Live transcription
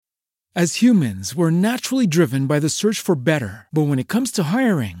As humans, we're naturally driven by the search for better. But when it comes to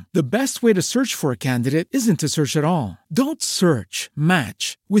hiring, the best way to search for a candidate isn't to search at all. Don't search,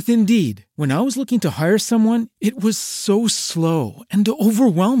 match with Indeed. When I was looking to hire someone, it was so slow and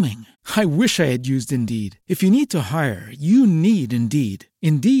overwhelming. I wish I had used Indeed. If you need to hire, you need Indeed.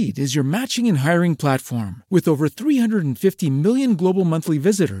 Indeed is your matching and hiring platform with over 350 million global monthly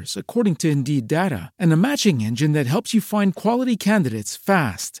visitors, according to Indeed data, and a matching engine that helps you find quality candidates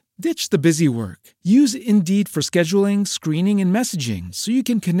fast. Ditch the busy work. Use Indeed for scheduling, screening, and messaging so you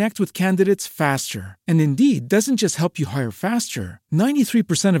can connect with candidates faster. And Indeed doesn't just help you hire faster.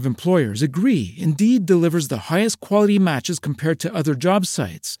 93% of employers agree Indeed delivers the highest quality matches compared to other job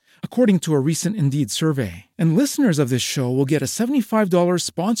sites, according to a recent Indeed survey. And listeners of this show will get a $75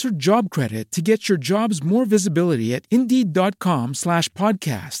 sponsored job credit to get your jobs more visibility at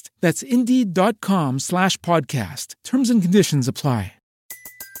Indeed.com/podcast. That's Indeed.com/podcast. Terms and conditions apply.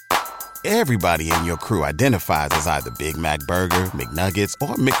 Everybody in your crew identifies as either Big Mac Burger, McNuggets,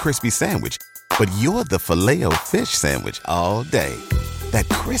 or McCrispy Sandwich. But you're the Filet-O-Fish Sandwich all day. That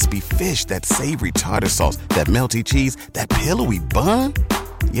crispy fish, that savory tartar sauce, that melty cheese, that pillowy bun.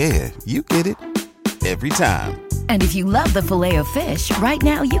 Yeah, you get it. Every time. And if you love the Filet-O-Fish, right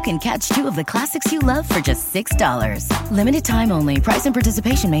now you can catch two of the classics you love for just $6. Limited time only. Price and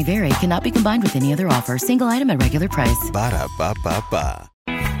participation may vary. Cannot be combined with any other offer. Single item at regular price. Ba-da-ba-ba-ba.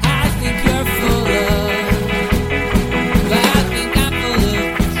 I think you're full of, I think I'm full of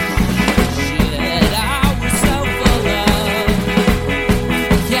shit. I was so full of,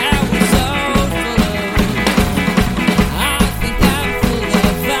 yeah, I was so full of. I think I'm full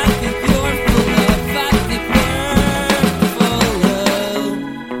of, I think you're full of, I think we're full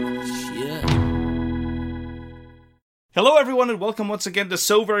of shit. Hello, everyone, and welcome once again to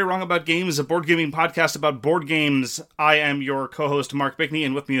So Very Wrong About Games, a board gaming podcast about board games. I am your co-host, Mark Bickney,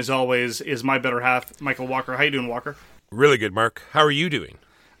 and with me, as always, is my better half, Michael Walker. How you doing, Walker? Really good, Mark. How are you doing?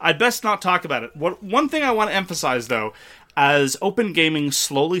 I'd best not talk about it. One thing I want to emphasize, though, as open gaming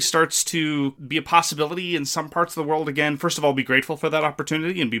slowly starts to be a possibility in some parts of the world again, first of all, be grateful for that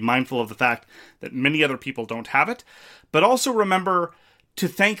opportunity and be mindful of the fact that many other people don't have it, but also remember to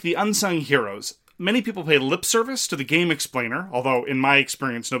thank the unsung heroes. Many people pay lip service to the Game Explainer, although in my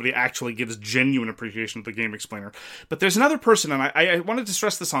experience, nobody actually gives genuine appreciation to the Game Explainer. But there's another person, and I wanted to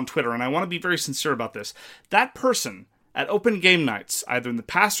stress this on Twitter, and I want to be very sincere about this. That person at open game nights, either in the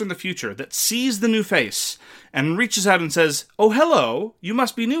past or in the future, that sees the new face and reaches out and says, "Oh, hello, you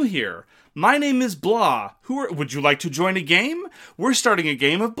must be new here. My name is blah. Would you like to join a game? We're starting a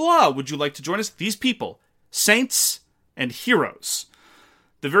game of blah. Would you like to join us?" These people, saints and heroes.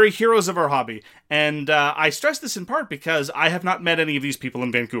 The very heroes of our hobby. And I stress this in part because I have not met any of these people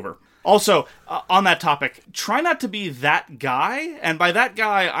in Vancouver. Also, on that topic, try not to be that guy. And by that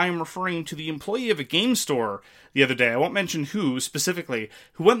guy, I am referring to the employee of a game store the other day. I won't mention who specifically,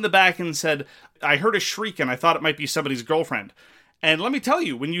 who went in the back and said, "I heard a shriek and I thought it might be somebody's girlfriend." And let me tell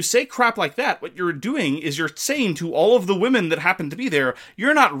you, when you say crap like that, what you're doing is you're saying to all of the women that happen to be there,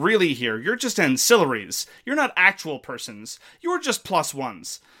 you're not really here. You're just ancillaries. You're not actual persons. You're just plus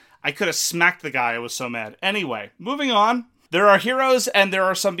ones. I could have smacked the guy. I was so mad. Anyway, moving on. There are heroes, and there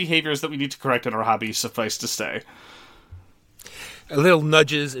are some behaviors that we need to correct in our hobby, suffice to say. A little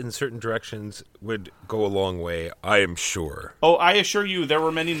nudges in certain directions would go a long way, I am sure. Oh, I assure you, there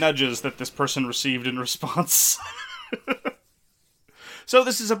were many nudges that this person received in response. So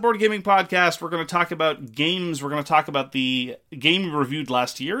this is a board gaming podcast. We're going to talk about games. We're going to talk about the game we reviewed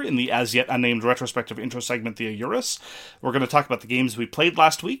last year in the as yet unnamed retrospective intro segment, the Eurus. We're going to talk about the games we played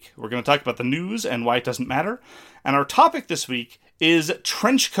last week. We're going to talk about the news and why it doesn't matter. And our topic this week is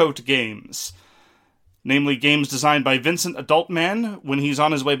trenchcoat games. Namely, games designed by Vincent Adultman when he's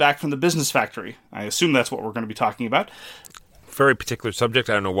on his way back from the business factory. I assume that's what we're going to be talking about. Very particular subject.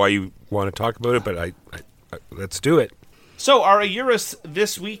 I don't know why you want to talk about it, but I let's do it. So, our Eurus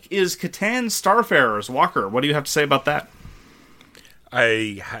this week is Catan Starfarers. Walker, what do you have to say about that?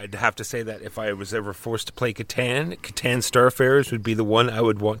 I had have to say that if I was ever forced to play Catan Starfarers would be the one I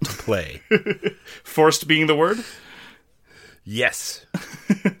would want to play. Forced being the word? Yes.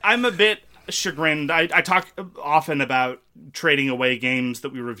 I'm a bit chagrined. I talk often about trading away games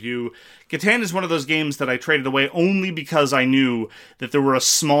that we review. Catan is one of those games that I traded away only because I knew that there were a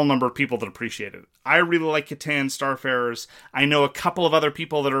small number of people that appreciated it. I really like Catan Starfarers. I know a couple of other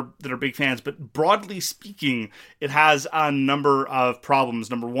people that are big fans, but broadly speaking, it has a number of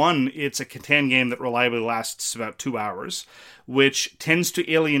problems. Number one, it's a Catan game that reliably lasts about 2 hours, which tends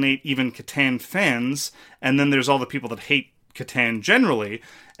to alienate even Catan fans, and then there's all the people that hate Catan generally,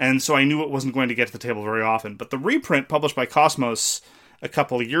 and so I knew it wasn't going to get to the table very often. But the reprint published by Cosmos a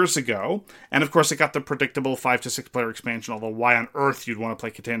couple of years ago. And of course, it got the predictable 5 to 6 player expansion, although why on earth you'd want to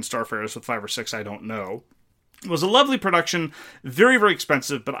play Catan Starfarers with 5 or 6, I don't know. It was a lovely production, very, very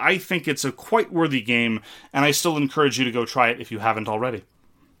expensive, but I think it's a quite worthy game, and I still encourage you to go try it if you haven't already.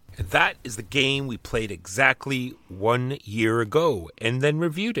 And that is the game we played exactly 1 year ago, and then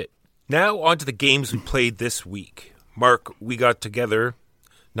reviewed it. Now on to the games we played this week. Mark, we got together,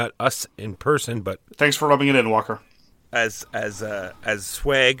 not us in person, but Thanks for rubbing it in, Walker. as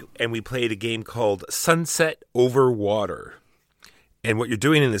swag, and we played a game called Sunset Over Water. And what you're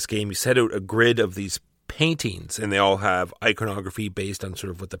doing in this game, you set out a grid of these paintings, and they all have iconography based on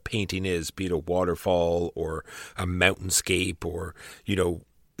sort of what the painting is, be it a waterfall or a mountainscape, or, you know,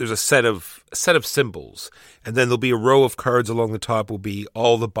 there's a set of symbols, and then there'll be a row of cards along the top will be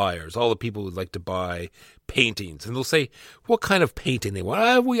all the buyers, all the people who'd like to buy paintings, and they'll say what kind of painting they want.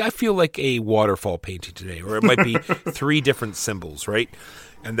 I feel like a waterfall painting today, or it might be 3 different symbols, right?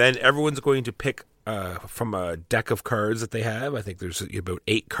 And then everyone's going to pick from a deck of cards that they have. I think there's about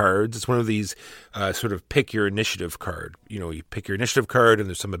 8 cards. It's one of these sort of pick your initiative card. You know, you pick your initiative card, and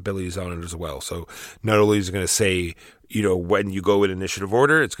there's some abilities on it as well. So not only is it going to say, you know, when you go in initiative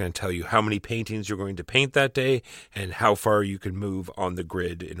order, it's going to tell you how many paintings you're going to paint that day and how far you can move on the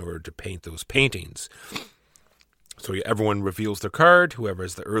grid in order to paint those paintings. So everyone reveals their card. Whoever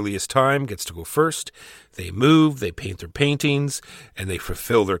has the earliest time gets to go first. They move, they paint their paintings, and they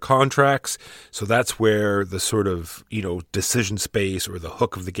fulfill their contracts. So that's where the sort of, you know, decision space or the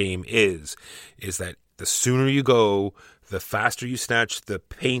hook of the game is that the sooner you go, the faster you snatch the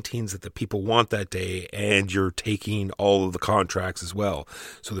paintings that the people want that day, and you're taking all of the contracts as well.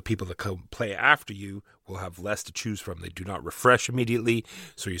 So the people that come play after you will have less to choose from. They do not refresh immediately,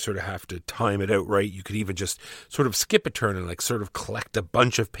 so you sort of have to time it out right. You could even just sort of skip a turn and like sort of collect a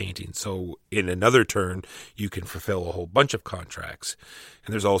bunch of paintings. So in another turn, you can fulfill a whole bunch of contracts.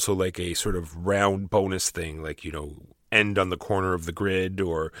 And there's also like a sort of round bonus thing, like, you know, end on the corner of the grid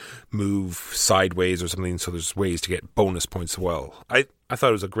or move sideways or something. So there's ways to get bonus points as well. I thought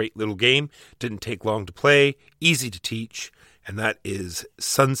it was a great little game. Didn't take long to play, easy to teach, and that is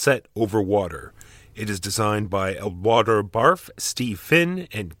Sunset Over Water. It is designed by Elwater Barf, Steve Finn,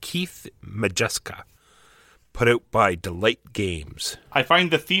 and Keith Majeska. Put out by Delight Games. I find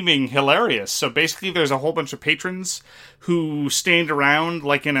the theming hilarious. So basically there's a whole bunch of patrons who stand around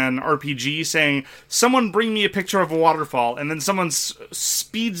like in an RPG saying, someone bring me a picture of a waterfall, and then someone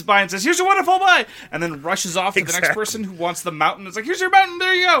speeds by and says, here's your waterfall, bye, and then rushes off to the next person who wants the mountain. It's like, here's your mountain,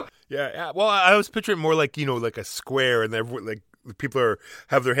 there you go. Yeah. Well, I was picturing more like, you know, like a square, and everyone, like, people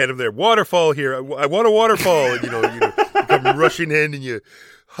have their hand up there, waterfall here, I want a waterfall, and you come rushing in and you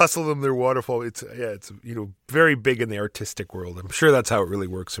hustle them their waterfall. It's you know, very big in the artistic world. I'm sure that's how it really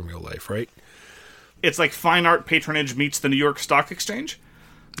works in real life, right? It's like fine art patronage meets the New York Stock Exchange.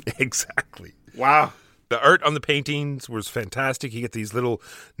 Exactly. Wow. The art on the paintings was fantastic. You get these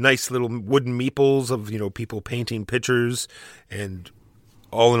nice little wooden meeples of, you know, people painting pictures, and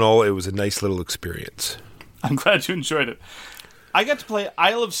all in all, it was a nice little experience. I'm glad you enjoyed it. I got to play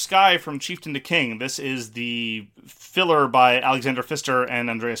Isle of Skye from Chieftain to King. This is the filler by Alexander Pfister and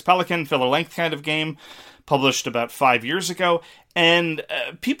Andreas Pelikan, filler-length kind of game, published about 5 years ago. And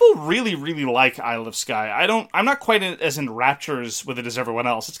people really, really like Isle of Skye. I'm not quite as in raptures with it as everyone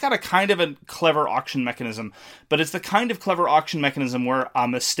else. It's got a kind of a clever auction mechanism, but it's the kind of clever auction mechanism where a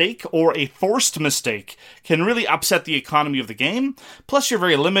mistake or a forced mistake can really upset the economy of the game. Plus, you're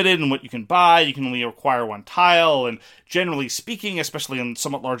very limited in what you can buy. You can only acquire 1 tile, and generally speaking, especially in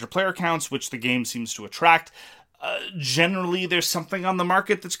somewhat larger player counts, which the game seems to attract, generally there's something on the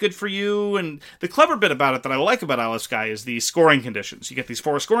market that's good for you. And the clever bit about it that I like about Isle of Skye is the scoring conditions. You get these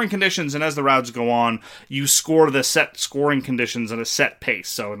 4 scoring conditions, and as the rounds go on, you score the set scoring conditions at a set pace.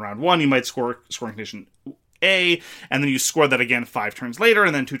 So in round 1, you might score scoring condition A, and then you score that again 5 turns later,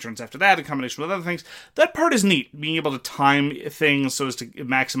 and then 2 turns after that in combination with other things. That part is neat, being able to time things so as to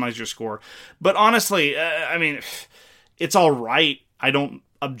maximize your score. But honestly, I mean, it's all right. I don't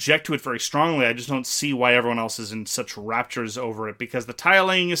object to it very strongly. I just don't see why everyone else is in such raptures over it, because the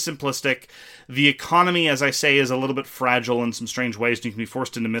tiling is simplistic. The economy, as I say, is a little bit fragile in some strange ways, and you can be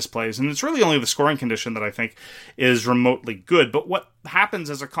forced into misplays. And it's really only the scoring condition that I think is remotely good. But what happens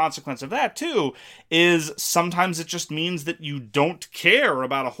as a consequence of that, too, is sometimes it just means that you don't care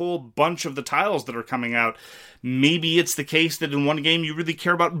about a whole bunch of the tiles that are coming out. Maybe it's the case that in one game you really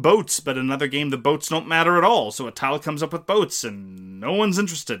care about boats, but in another game the boats don't matter at all. So a tile comes up with boats and no one's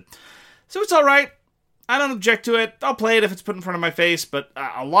interested. So it's all right. I don't object to it. I'll play it if it's put in front of my face, but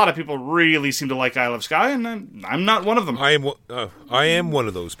a lot of people really seem to like Isle of Skye, and I'm not one of them. I am one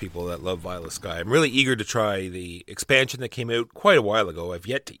of those people that love Isle of Skye. I'm really eager to try the expansion that came out quite a while ago. I've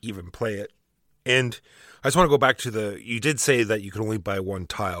yet to even play it. And I just want to go back to you did say that you can only buy one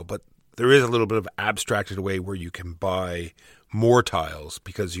tile, but there is a little bit of abstracted way where you can buy more tiles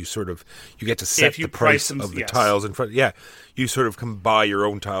because you get to set the price of the tiles in front. Yeah, you sort of can buy your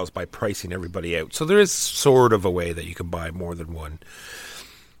own tiles by pricing everybody out. So there is sort of a way that you can buy more than one.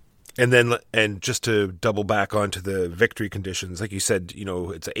 And just to double back onto the victory conditions, like you said,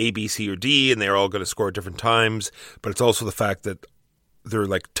 it's A, B, C, or D, and they're all going to score at different times. But it's also the fact that they're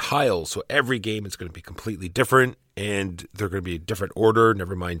like tiles, so every game is going to be completely different, and they're going to be a different order,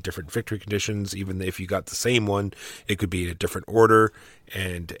 never mind different victory conditions. Even if you got the same one, it could be in a different order.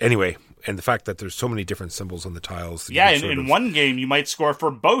 And anyway, and the fact that there's so many different symbols on the tiles. Yeah, in one game you might score for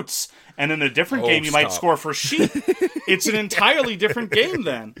boats, and in a different game you might score for sheep. It's an entirely different game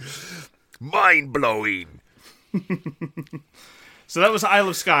then. Mind-blowing. So that was Isle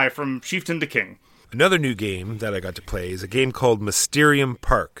of Skye, from Chieftain to King. Another new game that I got to play is a game called Mysterium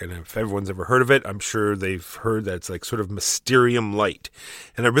Park. And if everyone's ever heard of it, I'm sure they've heard that it's like sort of Mysterium Light.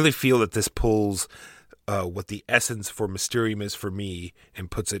 And I really feel that this pulls what the essence for Mysterium is for me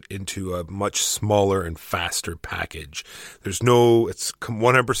and puts it into a much smaller and faster package. It's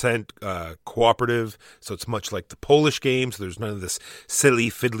 100% cooperative, so it's much like the Polish game, so there's none of this silly,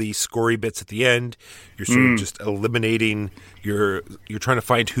 fiddly, scory bits at the end. You're sort of just eliminating, you're trying to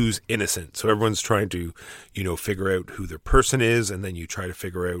find who's innocent. So everyone's trying to, figure out who their person is, and then you try to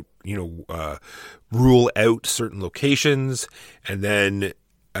figure out, rule out certain locations, and then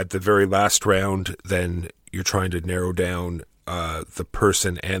at the very last round, then you're trying to narrow down the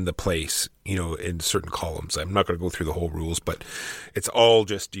person and the place, in certain columns. I'm not going to go through the whole rules, but it's all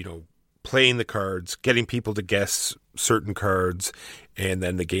just, playing the cards, getting people to guess certain cards, and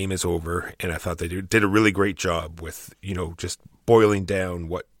then the game is over. And I thought they did a really great job with, just boiling down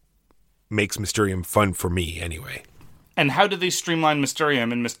what makes Mysterium fun for me anyway. And how do they streamline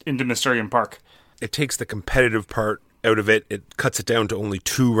Mysterium into Mysterium Park? It takes the competitive part out of it. It cuts it down to only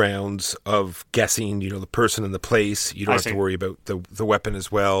 2 rounds of guessing, the person and the place. You don't have to worry about the weapon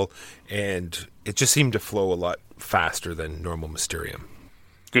as well. And it just seemed to flow a lot faster than normal Mysterium.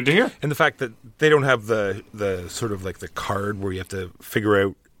 Good to hear. And the fact that they don't have the sort of like the card where you have to figure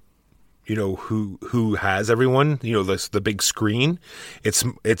out, who has everyone, the big screen. It's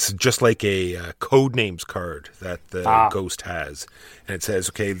just like a code names card that the ghost has. And it says,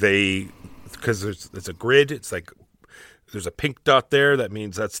 okay, because there's a grid, it's like, there's a pink dot there. That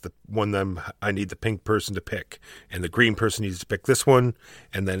means that's the one I need the pink person to pick. And the green person needs to pick this one.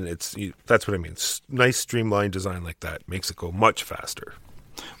 And then that's what I mean. Nice streamlined design like that makes it go much faster.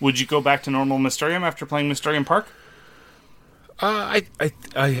 Would you go back to normal Mysterium after playing Mysterium Park? If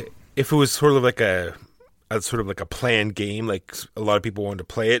it was sort of like a planned game, like a lot of people wanted to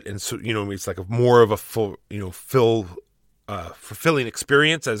play it, and so it's like more of a full fulfilling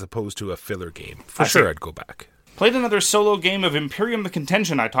experience as opposed to a filler game. For sure, I'd go back. Played another solo game of Imperium the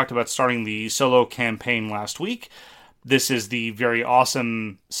Contention. I talked about starting the solo campaign last week. This is the very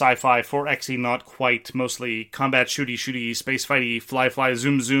awesome sci-fi 4Xe, not quite, mostly combat shooty, space fighty, fly,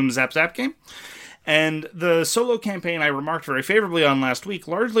 zoom, zap game. And the solo campaign I remarked very favorably on last week,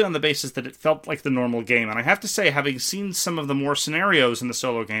 largely on the basis that it felt like the normal game. And I have to say, having seen some of the more scenarios in the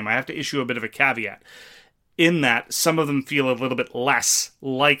solo game, I have to issue a bit of a caveat. In that, some of them feel a little bit less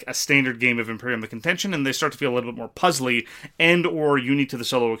like a standard game of Imperium the Contention, and they start to feel a little bit more puzzly and or unique to the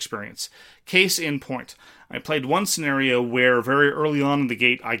solo experience. Case in point, I played one scenario where very early on in the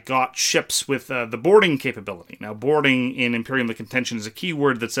gate I got ships with the boarding capability. Now, boarding in Imperium the Contention is a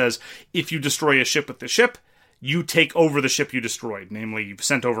keyword that says if you destroy a ship with the ship, you take over the ship you destroyed. Namely, you've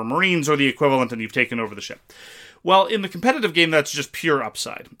sent over Marines or the equivalent and you've taken over the ship. Well, in the competitive game, that's just pure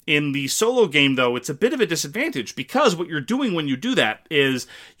upside. In the solo game, though, it's a bit of a disadvantage because what you're doing when you do that is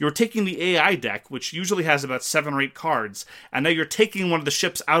you're taking the AI deck, which usually has about 7 or 8 cards, and now you're taking one of the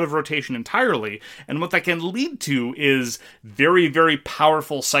ships out of rotation entirely, and what that can lead to is very, very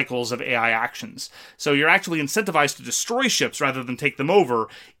powerful cycles of AI actions. So you're actually incentivized to destroy ships rather than take them over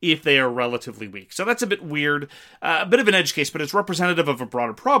if they are relatively weak. So that's a bit weird, a bit of an edge case, but it's representative of a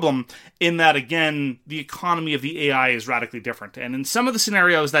broader problem in that, again, the economy of the AI is radically different. And in some of the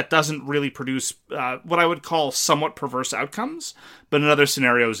scenarios, that doesn't really produce what I would call somewhat perverse outcomes. but in other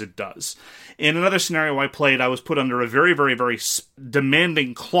scenarios it does. In another scenario I played, I was put under a very, very, very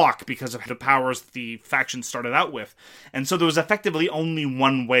demanding clock because of the powers the faction started out with. And so there was effectively only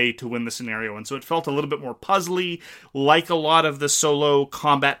one way to win the scenario. And so it felt a little bit more puzzly, like a lot of the solo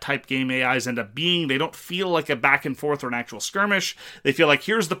combat type game AIs end up being. They don't feel like a back and forth or an actual skirmish. They feel like,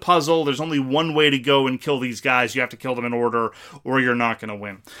 here's the puzzle, there's only one way to go and kill these guys, you have to kill them in order, or you're not going to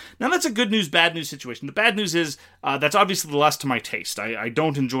win. Now that's a good news, bad news situation. The bad news is, that's obviously less to my taste. I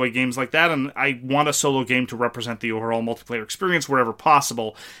don't enjoy games like that, and I want a solo game to represent the overall multiplayer experience wherever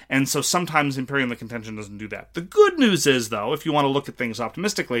possible, and so sometimes Imperium the Contention doesn't do that. The good news is, though, if you want to look at things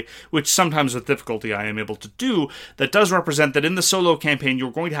optimistically, which sometimes with difficulty I am able to do, that does represent that in the solo campaign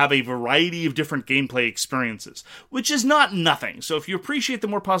you're going to have a variety of different gameplay experiences, which is not nothing. So if you appreciate the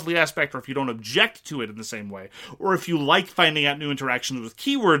more puzzly aspect, or if you don't object to it in the same way, or if you like finding out new interactions with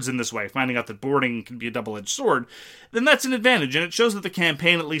keywords in this way, finding out that boarding can be a double-edged sword, then that's an advantage, and it shows that the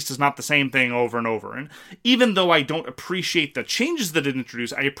campaign at least is not the same thing over and over. And even though I don't appreciate the changes that it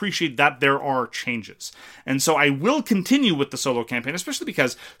introduced, I appreciate that there are changes. And so I will continue with the solo campaign, especially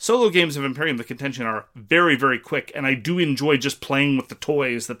because solo games of Imperium the Contention are very, very quick, and I do enjoy just playing with the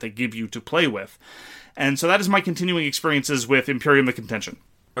toys that they give you to play with. And so that is my continuing experiences with Imperium the Contention.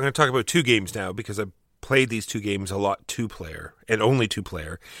 I'm going to talk about 2 games now because I've played these 2 games a lot 2-player and only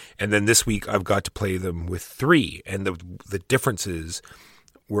 2-player. And then this week I've got to play them with 3. And the differences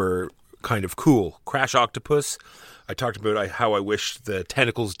were kind of cool. Crash Octopus, I talked about how I wish the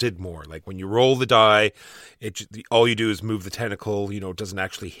tentacles did more. Like when you roll the die, all you do is move the tentacle, it doesn't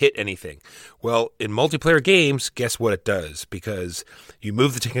actually hit anything. Well, in multiplayer games, guess what it does? Because you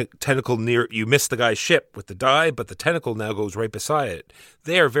move the tentacle near, you miss the guy's ship with the die, but the tentacle now goes right beside it.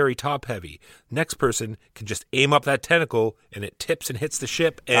 They are very top heavy. Next person can just aim up that tentacle and it tips and hits the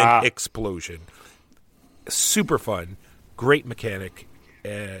ship and explosion. Super fun. Great mechanic.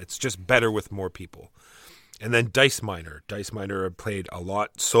 It's just better with more people. And then Dice Miner. Dice Miner I've played a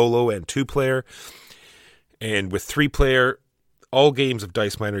lot solo and 2-player. And with 3-player, all games of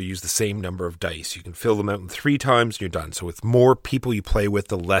Dice Miner use the same number of dice. You can fill them out in 3 times and you're done. So with more people you play with,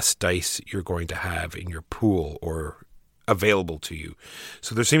 the less dice you're going to have in your pool or available to you.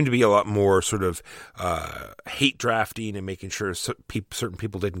 So there seemed to be a lot more sort of hate drafting and making sure certain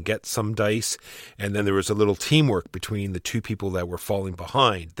people didn't get some dice. And then there was a little teamwork between the 2 people that were falling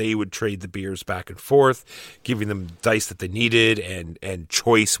behind. They would trade the beers back and forth, giving them dice that they needed and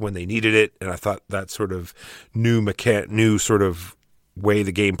choice when they needed it. And I thought that sort of new sort of way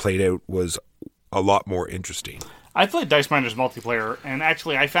the game played out was a lot more interesting. I played Dice Miner's multiplayer, and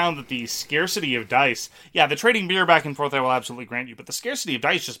actually I found that the scarcity of dice, the trading beer back and forth I will absolutely grant you, but the scarcity of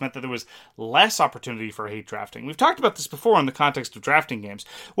dice just meant that there was less opportunity for hate drafting. We've talked about this before in the context of drafting games.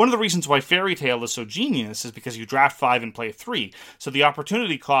 One of the reasons why Fairy Tail is so genius is because you draft 5 and play 3, so the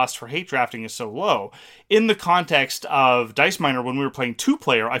opportunity cost for hate drafting is so low. In the context of Dice Miner, when we were playing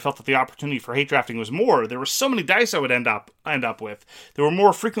 2-player, I felt that the opportunity for hate drafting was more. There were so many dice I would end up with. They were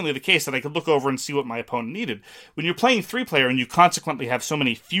more frequently the case that I could look over and see what my opponent needed. When you're playing 3-player and you consequently have so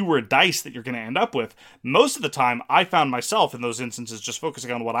many fewer dice that you're going to end up with, most of the time I found myself in those instances just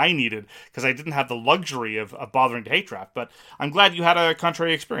focusing on what I needed because I didn't have the luxury of bothering to hate draft. But I'm glad you had a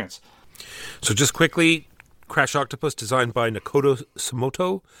contrary experience. So just quickly, Crash Octopus designed by Nakoto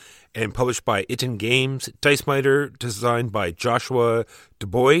Samoto and published by Itten Games. Dice Miner designed by Joshua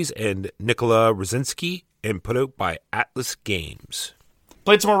Dubois and Nikola Rosinski and put out by Atlas Games.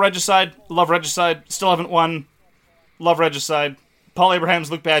 Played some more Regicide. Love Regicide. Still haven't won. Love Regicide. Paul Abrahams,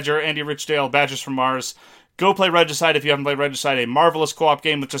 Luke Badger, Andy Richdale, Badgers from Mars. Go play Regicide if you haven't played Regicide. A marvelous co-op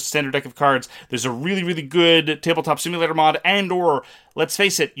game with just a standard deck of cards. There's a really, really good tabletop simulator mod, and or, let's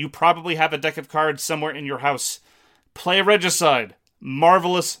face it, you probably have a deck of cards somewhere in your house. Play Regicide.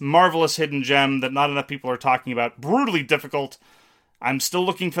 Marvelous, marvelous hidden gem that not enough people are talking about. Brutally difficult. I'm still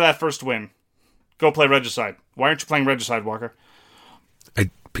looking for that first win. Go play Regicide. Why aren't you playing Regicide, Walker?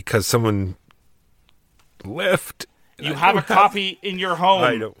 Because someone left. You have a copy in your home.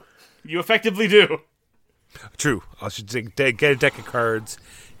 I know. You effectively do. True. I should get a deck of cards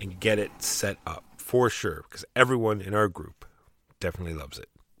and get it set up for sure, because everyone in our group definitely loves it.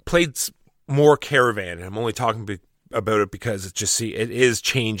 Played more Caravan, and I'm only talking about it because it is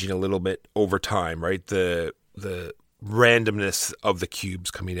changing a little bit over time, right? The randomness of the cubes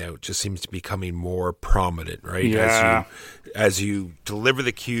coming out just seems to be becoming more prominent, right? Yeah. As you deliver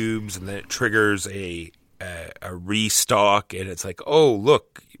the cubes, and then it triggers a restock, and it's like, oh,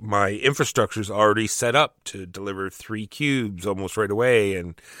 look, my infrastructure's already set up to deliver 3 cubes almost right away.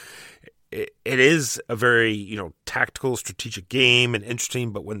 And it is a very, tactical, strategic game and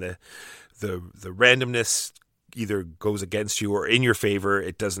interesting, but when the randomness either goes against you or in your favor,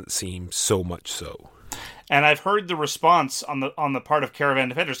 it doesn't seem so much so. And I've heard the response on the part of Caravan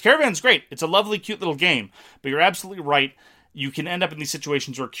Defenders. Caravan's great. It's a lovely, cute little game. But you're absolutely right. You can end up in these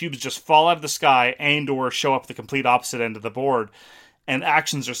situations where cubes just fall out of the sky and or show up the complete opposite end of the board. And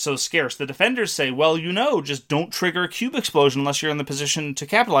actions are so scarce. The defenders say, well, just don't trigger a cube explosion unless you're in the position to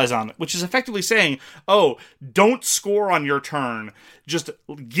capitalize on it. Which is effectively saying, don't score on your turn. Just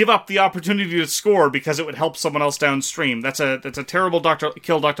give up the opportunity to score because it would help someone else downstream. That's a terrible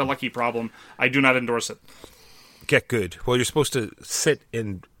Kill Dr. Lucky problem. I do not endorse it. Get good. Well, you're supposed to sit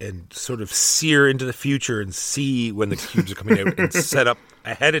and sort of sear into the future and see when the cubes are coming out and set up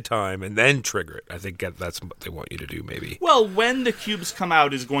ahead of time and then trigger it. I think that's what they want you to do, maybe. Well, when the cubes come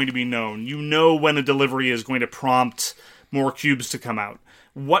out is going to be known. You know when a delivery is going to prompt more cubes to come out.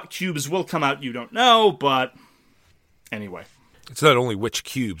 What cubes will come out, you don't know, but anyway. It's not only which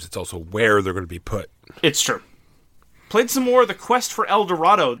cubes, it's also where they're going to be put. It's true. Played some more The Quest for El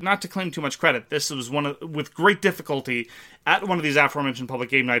Dorado. Not to claim too much credit, this was with great difficulty at one of these aforementioned public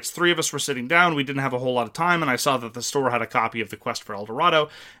game nights. 3 of us were sitting down. We didn't have a whole lot of time, and I saw that the store had a copy of The Quest for El Dorado.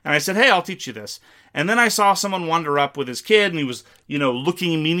 And I said, hey, I'll teach you this. And then I saw someone wander up with his kid, and he was,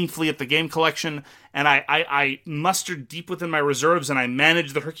 looking meaningfully at the game collection. And I mustered deep within my reserves, and I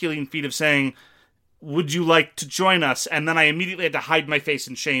managed the Herculean feat of saying, would you like to join us? And then I immediately had to hide my face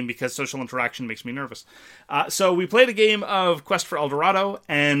in shame because social interaction makes me nervous. So we played a game of Quest for El Dorado,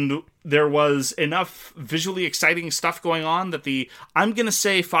 and there was enough visually exciting stuff going on that the, I'm going to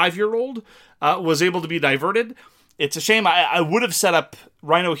say 5-year-old was able to be diverted. It's a shame. I would have set up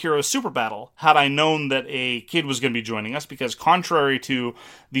Rhino Hero Super Battle had I known that a kid was going to be joining us, because contrary to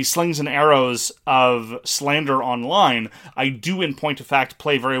the slings and arrows of slander online, I do in point of fact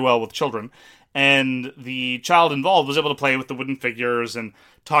play very well with children. And the child involved was able to play with the wooden figures and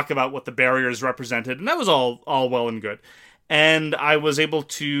talk about what the barriers represented, and that was all well and good. And I was able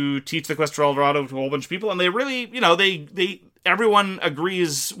to teach the Quest for El Dorado to a whole bunch of people, and they really, everyone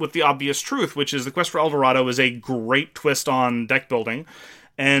agrees with the obvious truth, which is the Quest for El Dorado is a great twist on deck building.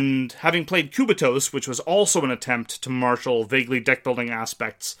 And having played Kubitos, which was also an attempt to marshal vaguely deck building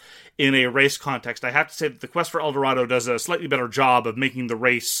aspects in a race context, I have to say that the Quest for El Dorado does a slightly better job of making the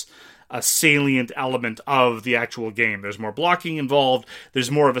race a salient element of the actual game. There's more blocking involved. There's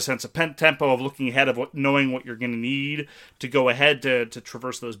more of a sense of tempo, of looking ahead, of knowing what you're going to need to go ahead to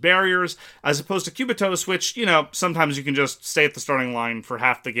traverse those barriers, as opposed to Kubitos, which, sometimes you can just stay at the starting line for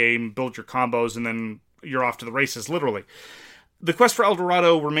half the game, build your combos, and then you're off to the races, literally. The Quest for El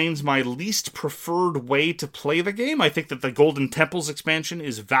Dorado remains my least preferred way to play the game. I think that the Golden Temples expansion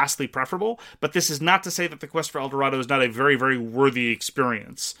is vastly preferable, but this is not to say that the Quest for El Dorado is not a very, very worthy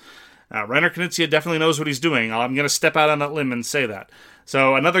experience. Reiner Knizia definitely knows what he's doing. I'm going to step out on that limb and say that.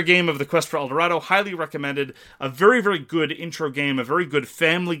 So another game of the Quest for El Dorado, highly recommended. A very, very good intro game, a very good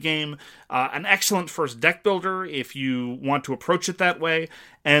family game, an excellent first deck builder if you want to approach it that way.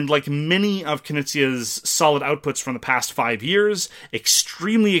 And like many of Knizia's solid outputs from the past 5 years,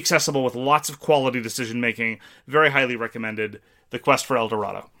 extremely accessible with lots of quality decision making. Very highly recommended. The Quest for El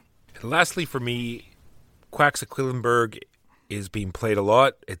Dorado. And lastly, for me, Quacks of Quedlinburg is being played a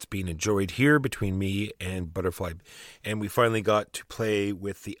lot. It's being enjoyed here between me and Butterfly. And we finally got to play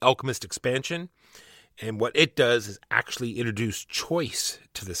with the Alchemist expansion. And what it does is actually introduce choice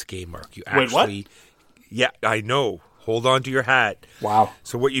to this game, Mark. You actually, wait, what? Yeah, I know. Hold on to your hat. Wow.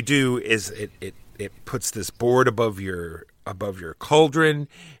 So what you do is it puts this board above your cauldron,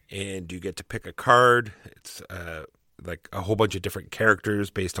 and you get to pick a card. It's like a whole bunch of different characters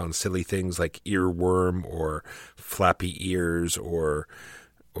based on silly things like earworm or flappy ears or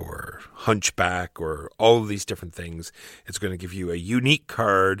hunchback or all of these different things. It's going to give you a unique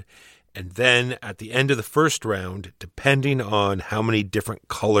card. And then at the end of the first round, depending on how many different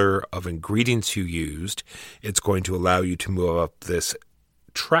color of ingredients you used, it's going to allow you to move up this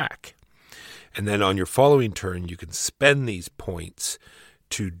track. And then on your following turn, you can spend these points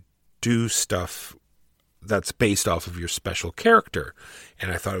to do stuff that's based off of your special character.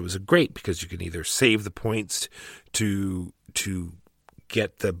 And I thought it was great because you can either save the points to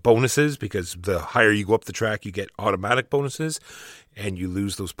get the bonuses, because the higher you go up the track, you get automatic bonuses and you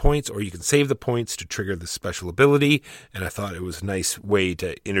lose those points, or you can save the points to trigger the special ability. And I thought it was a nice way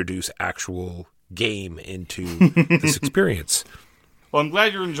to introduce actual game into this experience. Well, I'm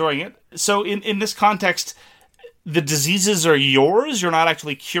glad you're enjoying it. So in this context, the diseases are yours? You're not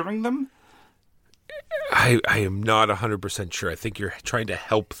actually curing them? I am not 100% sure. I think you're trying to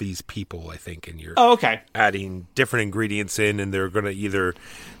help these people, I think, and you're adding different ingredients in, and they're going to either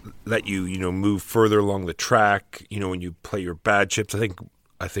let you, move further along the track, when you play your bad chips. I think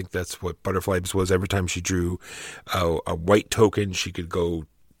I think that's what Butterflies was. Every time she drew a white token, she could go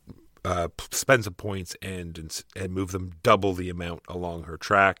spend some points and move them double the amount along her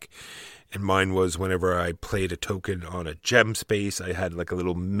track. And mine was whenever I played a token on a gem space, I had like a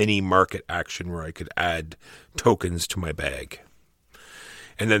little mini market action where I could add tokens to my bag.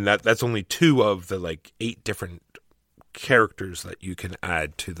 And then that's only 2 of the like 8 different characters that you can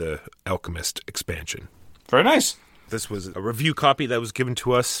add to the Alchemist expansion. Very nice. This was a review copy that was given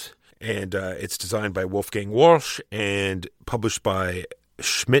to us, and it's designed by Wolfgang Walsh and published by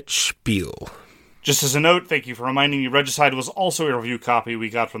Schmidt Spiel. Just as a note, thank you for reminding me, Regicide was also a review copy we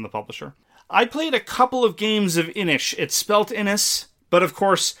got from the publisher. I played a couple of games of Inis. It's spelt Innis, but of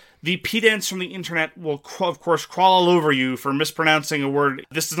course, the pedants from the internet will, of course, crawl all over you for mispronouncing a word.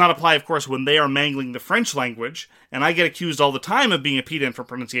 This does not apply, of course, when they are mangling the French language, and I get accused all the time of being a pedant for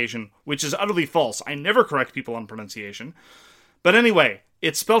pronunciation, which is utterly false. I never correct people on pronunciation. But anyway,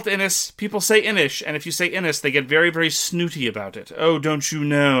 it's spelt Innis, people say Inish, and if you say Innis, they get very, very snooty about it. Oh, don't you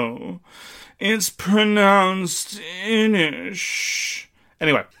know? It's pronounced Inish.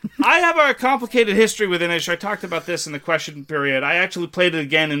 Anyway, I have a complicated history with Inish. I talked about this in the question period. I actually played it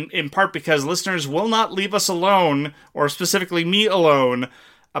again in part because listeners will not leave us alone, or specifically me alone,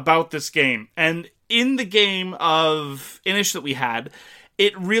 about this game. And in the game of Inish that we had,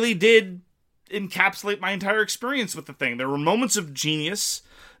 it really did encapsulate my entire experience with the thing. There were moments of genius,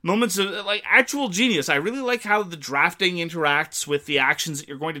 moments of like actual genius. I really like how the drafting interacts with the actions that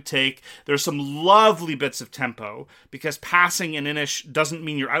you're going to take. There's some lovely bits of tempo, because passing in Inish doesn't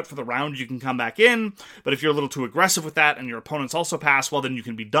mean you're out for the round. You can come back in, but if you're a little too aggressive with that and your opponents also pass, well, then you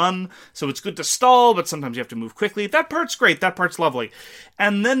can be done. So it's good to stall, but sometimes you have to move quickly. That part's great. That part's lovely.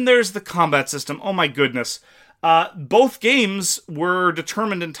 And then there's the combat system. Oh my goodness. Both games were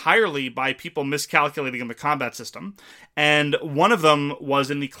determined entirely by people miscalculating in the combat system, and one of them was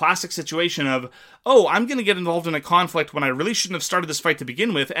in the classic situation of, oh, I'm going to get involved in a conflict when I really shouldn't have started this fight to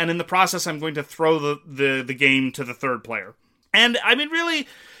begin with, and in the process I'm going to throw the game to the third player. And, I mean, really,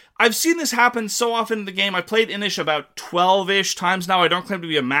 I've seen this happen so often in the game. I played Inish about 12-ish times now. I don't claim to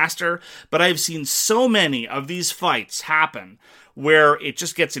be a master, but I've seen so many of these fights happen where it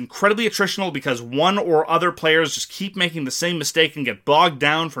just gets incredibly attritional because one or other players just keep making the same mistake and get bogged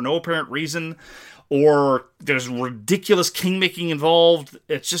down for no apparent reason, or there's ridiculous king-making involved.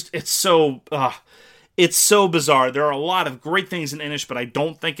 It's so bizarre. There are a lot of great things in Inish, but I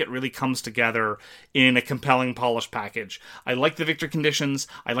don't think it really comes together in a compelling, polished package. I like the victory conditions,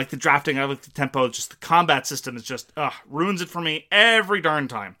 I like the drafting, I like the tempo, just the combat system is just, ruins it for me every darn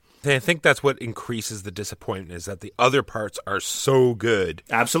time. I think that's what increases the disappointment, is that the other parts are so good.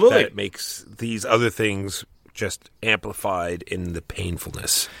 Absolutely. That it makes these other things just amplified in the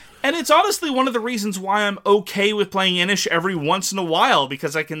painfulness. And it's honestly one of the reasons why I'm okay with playing Inish every once in a while,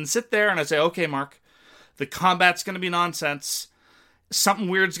 because I can sit there and I say, okay, Mark, the combat's going to be nonsense. Something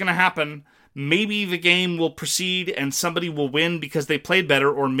weird's going to happen. Maybe the game will proceed and somebody will win because they played better,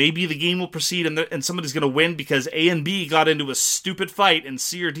 or maybe the game will proceed and somebody's going to win because A and B got into a stupid fight and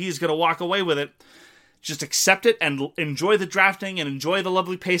C or D is going to walk away with it. Just accept it and enjoy the drafting and enjoy the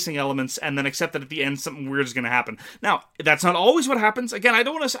lovely pacing elements, and then accept that at the end something weird is going to happen. Now, that's not always what happens. Again, I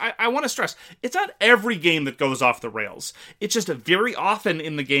want to stress, it's not every game that goes off the rails. It's just very often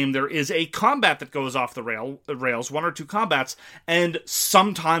in the game there is a combat that goes off the rails, 1 or 2 combats, and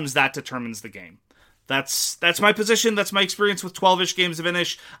sometimes that determines the game. That's my position. That's my experience with 12-ish games of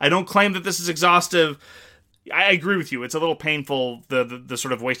Inish. I don't claim that this is exhaustive. I agree with you. It's a little painful, the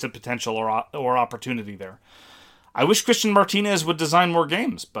sort of wasted potential or opportunity there. I wish Christian Martinez would design more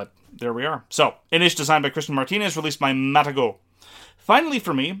games, but there we are. So, Inish, designed by Christian Martinez, released by Matago. Finally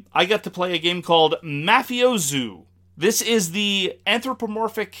for me, I got to play a game called Mafioso. This is the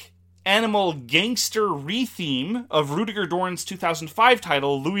anthropomorphic animal gangster re-theme of Rudiger Dorn's 2005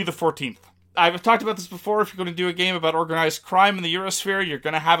 title, Louis XIV. I've talked about this before. If you're going to do a game about organized crime in the Eurosphere, you're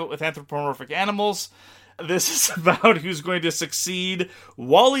going to have it with anthropomorphic animals. This is about who's going to succeed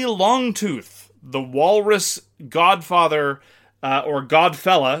Wally Longtooth, the walrus godfather, or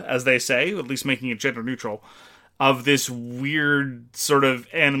godfella, as they say, at least making it gender neutral, of this weird sort of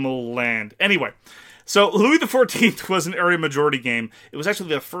animal land. Anyway, so Louis XIV was an area majority game. It was actually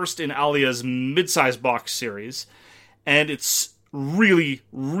the first in Alia's mid-size box series, and it's really,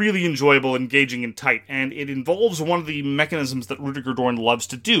 really enjoyable, engaging, and tight. And it involves one of the mechanisms that Rudiger Dorn loves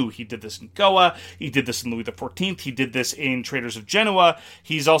to do. He did this in Goa, he did this in Louis XIV, he did this in Traders of Genoa,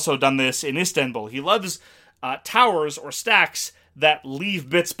 he's also done this in Istanbul. He loves towers or stacks that leave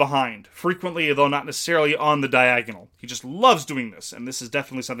bits behind, frequently, though not necessarily on the diagonal. He just loves doing this, and this is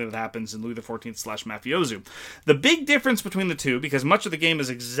definitely something that happens in Louis XIV / Mafioso. The big difference between the two, because much of the game is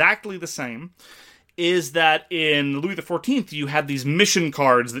exactly the same, is that in Louis XIV, you had these mission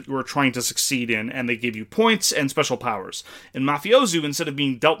cards that you were trying to succeed in, and they gave you points and special powers. In Mafioso, instead of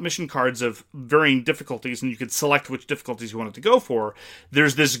being dealt mission cards of varying difficulties, and you could select which difficulties you wanted to go for,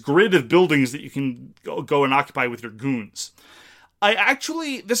 there's this grid of buildings that you can go and occupy with your goons.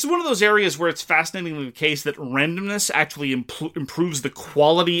 This is one of those areas where it's fascinatingly the case that randomness actually improves the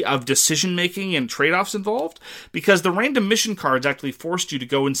quality of decision-making and trade-offs involved, because the random mission cards actually forced you to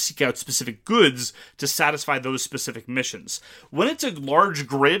go and seek out specific goods to satisfy those specific missions. When it's a large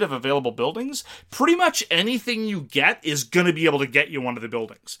grid of available buildings, pretty much anything you get is going to be able to get you one of the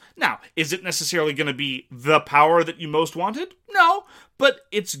buildings. Now, is it necessarily going to be the power that you most wanted? No, but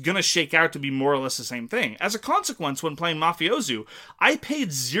it's going to shake out to be more or less the same thing. As a consequence, when playing Mafioso, I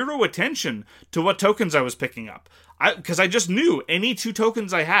paid zero attention to what tokens I was picking up, because I just knew any 2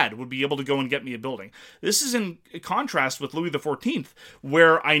 tokens I had would be able to go and get me a building. This is in contrast with Louis XIV,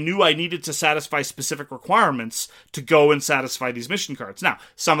 where I knew I needed to satisfy specific requirements to go and satisfy these mission cards. Now,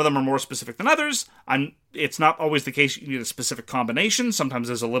 some of them are more specific than others. It's not always the case you need a specific combination. Sometimes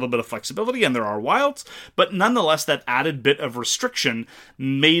there's a little bit of flexibility, and there are wilds. But nonetheless, that added bit of restriction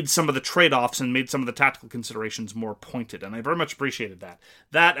made some of the trade-offs and made some of the tactical considerations more pointed, and I very much appreciated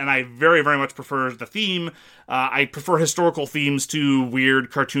that. And I very, very much prefer the theme. I prefer historical themes to weird,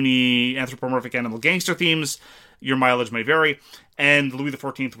 cartoony, anthropomorphic animal gangster themes. Your mileage may vary. And Louis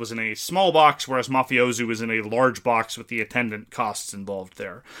XIV was in a small box, whereas Mafioso was in a large box with the attendant costs involved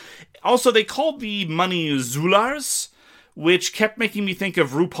there. Also, they called the money Zulars, which kept making me think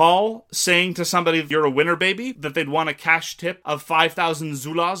of RuPaul saying to somebody, "You're a winner, baby," that they'd want a cash tip of 5,000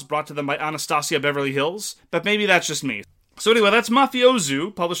 Zulars brought to them by Anastasia Beverly Hills. But maybe that's just me. So anyway, that's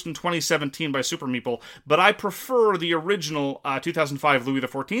Mafioso, published in 2017 by Super Meeple, but I prefer the original 2005 Louis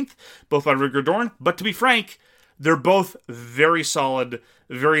XIV, both by Rigor Dorn. But to be frank, they're both very solid,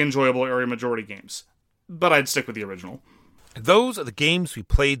 very enjoyable area majority games. But I'd stick with the original. Those are the games we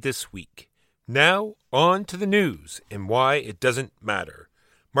played this week. Now, on to the news and why it doesn't matter.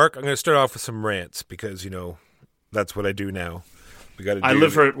 Mark, I'm going to start off with some rants because, that's what I do now. I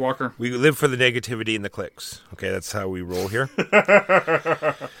live for it, Walker. We live for the negativity and the clicks. Okay, that's how we roll here.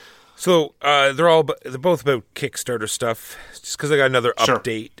 So, they're both about Kickstarter stuff. Just because I got another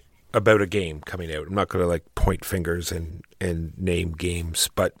update about a game coming out. I'm not going to point fingers and name games,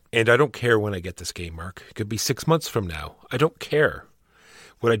 and I don't care when I get this game, Mark. It could be 6 months from now. I don't care.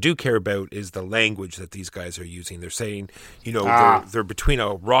 What I do care about is the language that these guys are using. They're saying, they're between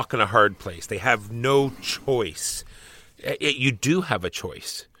a rock and a hard place. They have no choice. You do have a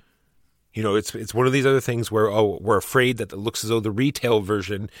choice. It's one of these other things where, we're afraid that it looks as though the retail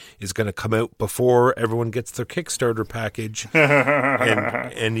version is going to come out before everyone gets their Kickstarter package.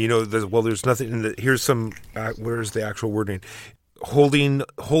 and there's nothing in here's some, where's the actual wording? Holding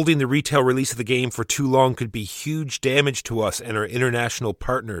the retail release of the game for too long could be huge damage to us and our international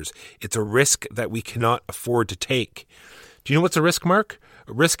partners. It's a risk that we cannot afford to take. Do you know what's a risk, Mark?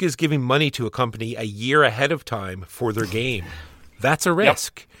 A risk is giving money to a company a year ahead of time for their game. That's a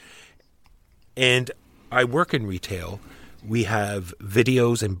risk. Yep. And I work in retail. We have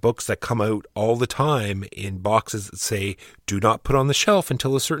videos and books that come out all the time in boxes that say, do not put on the shelf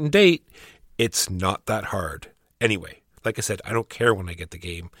until a certain date. It's not that hard. Anyway, like I said, I don't care when I get the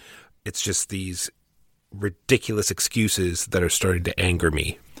game. It's just these ridiculous excuses that are starting to anger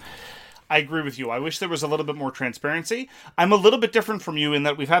me. I agree with you. I wish there was a little bit more transparency. I'm a little bit different from you in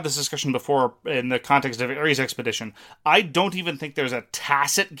that we've had this discussion before in the context of Ares Expedition. I don't even think there's a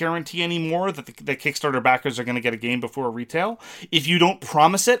tacit guarantee anymore that the Kickstarter backers are going to get a game before retail. If you don't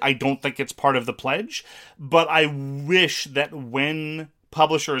promise it, I don't think it's part of the pledge. But I wish that when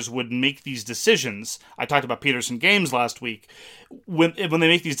publishers would make these decisions, I talked about Peterson Games last week, when they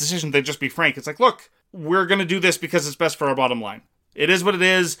make these decisions, they'd just be frank. It's like, look, we're going to do this because it's best for our bottom line. It is what it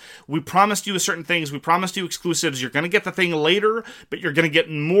is. We promised you certain things. We promised you exclusives. You're going to get the thing later, but you're going to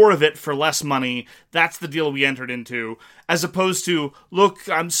get more of it for less money. That's the deal we entered into. As opposed to, look,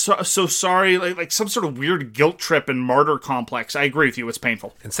 I'm so sorry, like some sort of weird guilt trip and martyr complex. I agree with you. It's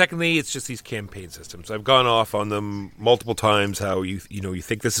painful. And secondly, it's just these campaign systems. I've gone off on them multiple times, how you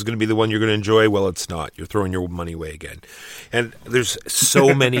think this is going to be the one you're going to enjoy. Well, it's not. You're throwing your money away again. And there's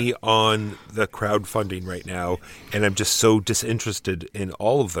so many on the crowdfunding right now, and I'm just so disinterested in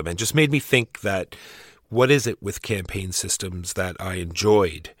all of them. And just made me think that, what is it with campaign systems that I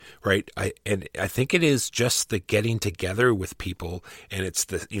enjoyed, right? I think it is just the getting together with people, and it's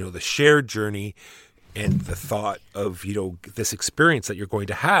the the shared journey. and the thought of, this experience that you're going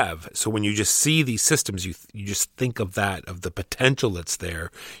to have. So when you just see these systems, you just think of that, of the potential that's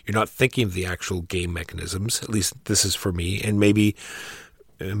there. You're not thinking of the actual game mechanisms. At least this is for me. And maybe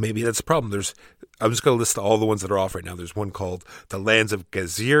that's the problem. I'm just going to list all the ones that are off right now. There's one called The Lands of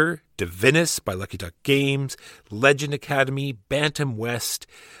Gazir, Divinus by Lucky Duck Games, Legend Academy, Bantam West,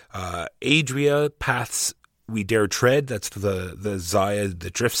 Adria, Paths We Dare Tread. That's the Zaya, the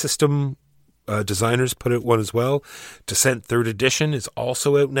drift system designers put out one as well. Descent 3rd Edition is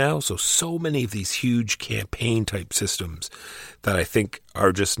also out now. So many of these huge campaign type systems that I think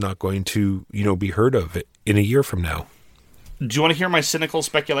are just not going to, be heard of in a year from now. Do you want to hear my cynical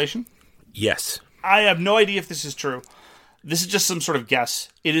speculation? Yes. I have no idea if this is true. This is just some sort of guess.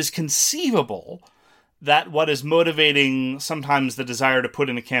 It is conceivable that what is motivating sometimes the desire to put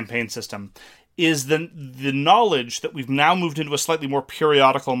in a campaign system is the knowledge that we've now moved into a slightly more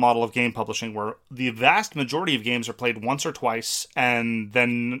periodical model of game publishing, where the vast majority of games are played once or twice and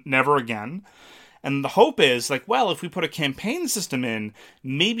then never again. And the hope is, if we put a campaign system in,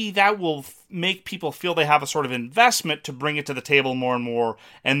 maybe that will make people feel they have a sort of investment to bring it to the table more and more,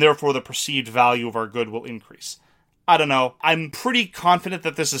 and therefore the perceived value of our good will increase. I don't know. I'm pretty confident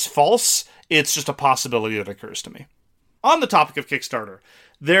that this is false. It's just a possibility that occurs to me. On the topic of Kickstarter,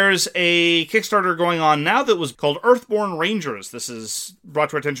 there's a Kickstarter going on now that was called Earthborn Rangers. This is brought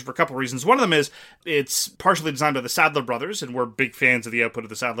to our attention for a couple of reasons. One of them is it's partially designed by the Sadler brothers, and we're big fans of the output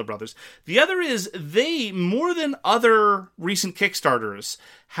of the Sadler brothers. The other is they, more than other recent Kickstarters,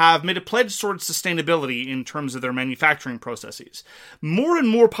 have made a pledge towards sustainability in terms of their manufacturing processes. More and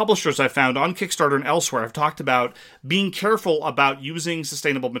more publishers I've found on Kickstarter and elsewhere have talked about being careful about using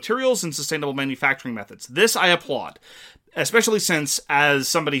sustainable materials and sustainable manufacturing methods. This I applaud. Especially since, as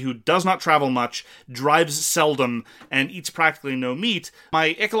somebody who does not travel much, drives seldom, and eats practically no meat, my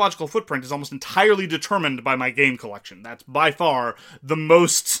ecological footprint is almost entirely determined by my game collection. That's by far the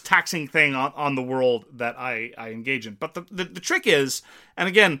most taxing thing on the world that I engage in. But the trick is, and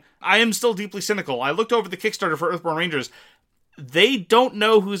again, I am still deeply cynical, I looked over the Kickstarter for Earthborn Rangers. They don't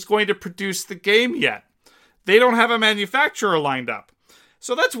know who's going to produce the game yet. They don't have a manufacturer lined up.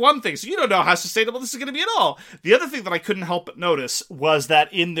 So that's one thing. So you don't know how sustainable this is going to be at all. The other thing that I couldn't help but notice was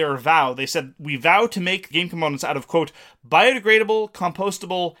that in their vow, they said, we vow to make game components out of, quote, biodegradable,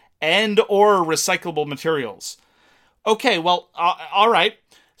 compostable, and or recyclable materials. Okay, well, all right.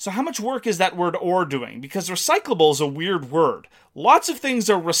 So how much work is that word or doing? Because recyclable is a weird word. Lots of things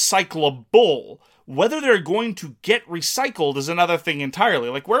are recyclable. Whether they're going to get recycled is another thing entirely.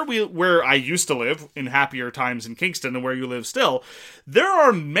 Like where I used to live in happier times in Kingston and where you live still, there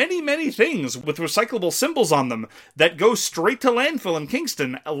are many, many things with recyclable symbols on them that go straight to landfill in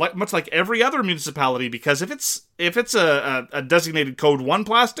Kingston, much like every other municipality, because if it's a designated code 1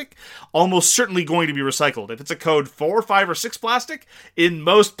 plastic, almost certainly going to be recycled. If it's a code 4, 5, or 6 plastic, in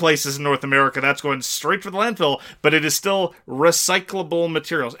most places in North America, that's going straight for the landfill, but it is still recyclable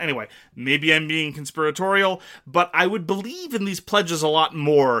materials. Anyway, maybe I'm being conspiratorial, but I would believe in these pledges a lot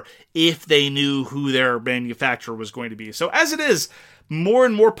more if they knew who their manufacturer was going to be. So as it is, more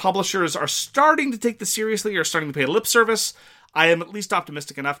and more publishers are starting to take this seriously, are starting to pay lip service. I am at least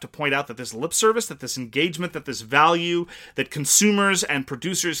optimistic enough to point out that this lip service, that this engagement, that this value, that consumers and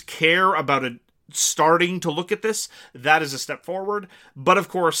producers care about it starting to look at this, that is a step forward. But of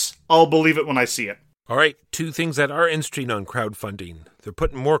course, I'll believe it when I see it. All right, 2 things that are interesting on crowdfunding. They're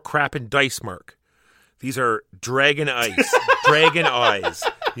putting more crap in Dice Mark. These are dragon eyes. Dragon eyes.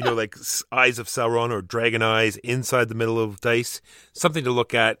 Like Eyes of Sauron or dragon eyes inside the middle of dice. Something to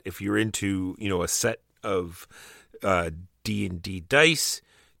look at if you're into, a set of D&D dice.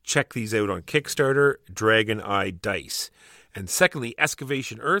 Check these out on Kickstarter, Dragon Eye Dice. And secondly,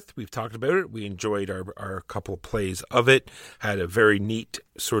 Excavation Earth. We've talked about it. We enjoyed our couple of plays of it. Had a very neat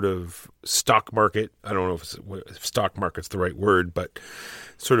sort of stock market. I don't know if stock market's the right word, but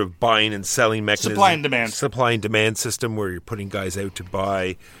sort of buying and selling mechanism. Supply and demand system where you're putting guys out to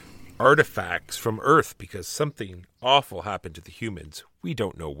buy artifacts from Earth because something awful happened to the humans. We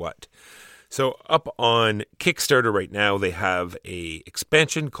don't know what. So up on Kickstarter right now, they have a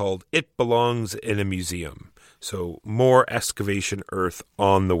expansion called It Belongs in a Museum. So more Excavation Earth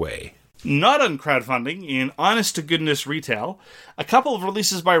on the way. Not on crowdfunding, in honest-to-goodness retail, a couple of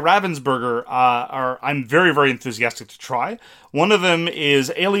releases by Ravensburger I'm very, very enthusiastic to try. One of them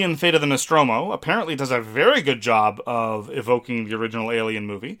is Alien Fate of the Nostromo. Apparently does a very good job of evoking the original Alien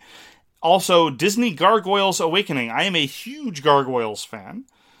movie. Also, Disney Gargoyles Awakening. I am a huge Gargoyles fan.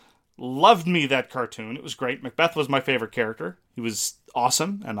 Loved me that cartoon. It was great. Macbeth was my favorite character. He was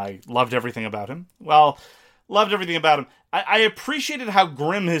awesome, and I loved everything about him. Well, Loved everything about him. I appreciated how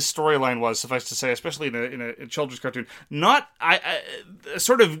grim his storyline was, suffice to say, especially in a children's cartoon. Not a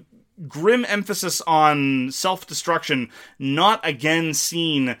sort of grim emphasis on self-destruction, not again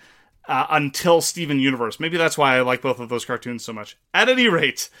seen until Steven Universe. Maybe that's why I like both of those cartoons so much. At any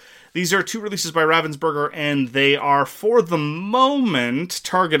rate, these are 2 releases by Ravensburger, and they are, for the moment,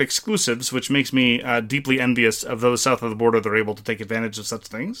 Target exclusives, which makes me deeply envious of those south of the border that are able to take advantage of such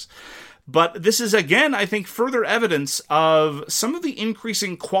things. But this is, again, I think, further evidence of some of the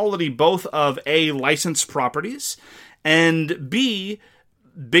increasing quality both of A, licensed properties, and B,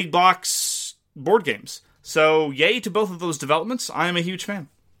 big box board games. So, yay to both of those developments. I am a huge fan.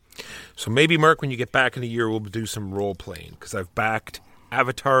 So maybe, Mark, when you get back in a year, we'll do some role-playing, because I've backed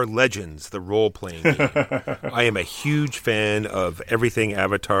Avatar Legends, the role-playing game. I am a huge fan of everything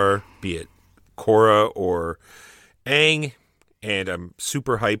Avatar, be it Korra or Aang, and I'm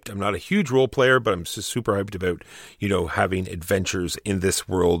super hyped. I'm not a huge role player, but I'm just super hyped about, having adventures in this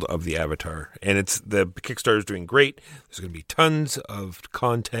world of the Avatar. And the Kickstarter is doing great. There's going to be tons of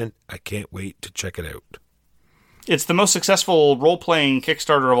content. I can't wait to check it out. It's the most successful role-playing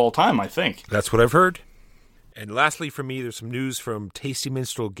Kickstarter of all time, I think. That's what I've heard. And lastly, for me, there's some news from Tasty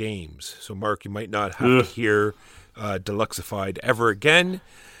Minstrel Games. So, Mark, you might not have to hear Deluxified ever again.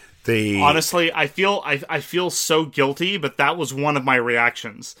 Honestly, I feel so guilty, but that was one of my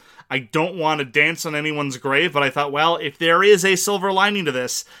reactions. I don't want to dance on anyone's grave, but I thought, well, if there is a silver lining to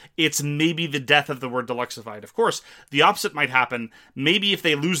this, it's maybe the death of the word Deluxified. Of course, the opposite might happen. Maybe if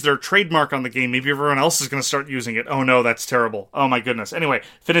they lose their trademark on the game, maybe everyone else is going to start using it. Oh no, that's terrible. Oh my goodness. Anyway,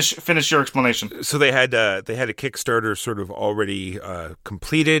 finish your explanation. So they had a Kickstarter sort of already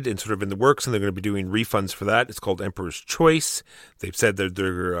completed and sort of in the works, and they're going to be doing refunds for that. It's called Emperor's Choice. They've said that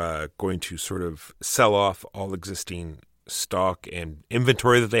they're going to sort of sell off all existing stock and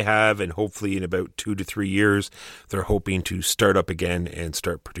inventory that they have, and hopefully in about 2 to 3 years they're hoping to start up again and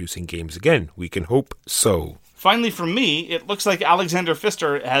start producing games again. We can hope so. Finally, for me, it looks like Alexander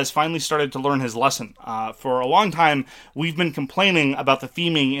Pfister has finally started to learn his lesson. For a long time, we've been complaining about the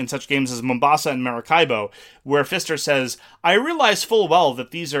theming in such games as Mombasa and Maracaibo, where Pfister says, I realize full well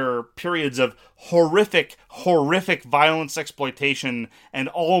that these are periods of horrific violence, exploitation, and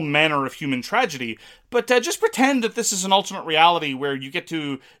all manner of human tragedy, but just pretend that this is an alternate reality where you get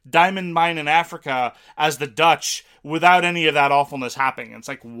to diamond mine in Africa as the Dutch without any of that awfulness happening. It's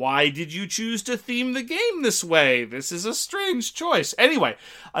like, why did you choose to theme the game this way? This is a strange choice. Anyway,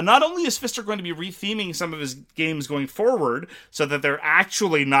 not only is Pfister going to be retheming some of his games going forward so that they're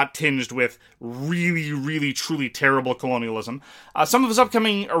actually not tinged with really, truly terrible colonialism, some of his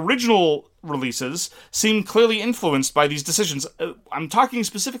upcoming original releases seem clearly influenced by these decisions. I'm talking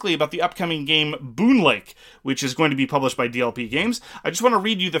specifically about the upcoming game Boon Lake, which is going to be published by DLP Games. I just want to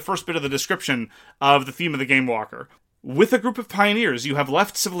read you the first bit of the description of the theme of the Game Walker. With a group of pioneers, you have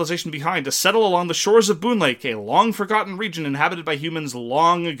left civilization behind to settle along the shores of Boon Lake, a long-forgotten region inhabited by humans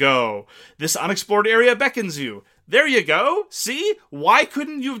long ago. This unexplored area beckons you. There you go. See? Why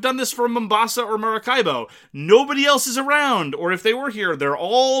couldn't you have done this for Mombasa or Maracaibo? Nobody else is around, or if they were here, they're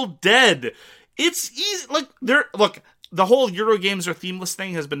all dead. It's easy. Look, the whole Eurogames or themeless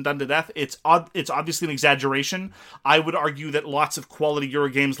thing has been done to death. It's obviously an exaggeration. I would argue that lots of quality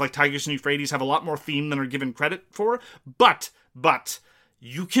Eurogames like Tigris and Euphrates have a lot more theme than are given credit for. But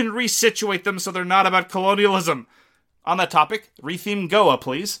you can resituate them so they're not about colonialism. On that topic, retheme Goa,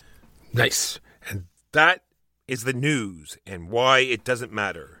 please. Nice. And that is the news and why it doesn't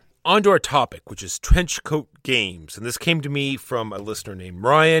matter. On to our topic, which is Trenchcoat Games. And this came to me from a listener named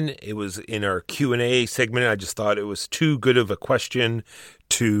Ryan. It was in our Q&A segment. I just thought it was too good of a question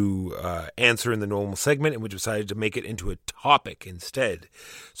to answer in the normal segment, and we decided to make it into a topic instead.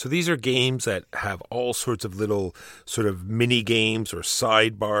 So these are games that have all sorts of little sort of mini games or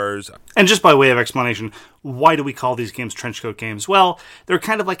sidebars. And just by way of explanation, why do we call these games Trenchcoat Games? Well, they're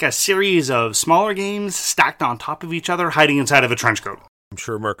kind of like a series of smaller games stacked on top of each other, hiding inside of a trench coat. I'm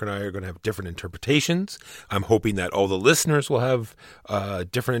sure Mark and I are going to have different interpretations. I'm hoping that all the listeners will have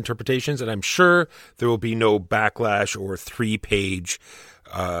different interpretations, and I'm sure there will be no backlash or 3-page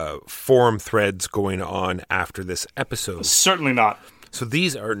forum threads going on after this episode. Certainly not. So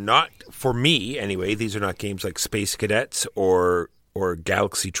these are not, for me anyway, these are not games like Space Cadets or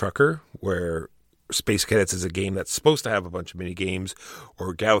Galaxy Trucker, where Space Cadets is a game that's supposed to have a bunch of mini games,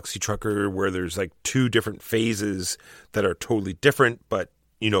 or Galaxy Trucker where there's like 2 different phases that are totally different, but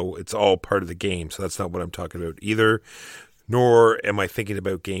it's all part of the game. So that's not what I'm talking about either. Nor am I thinking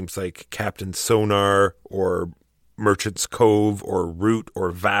about games like Captain Sonar or Merchant's Cove or Root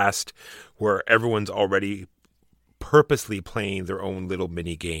or Vast, where everyone's already purposely playing their own little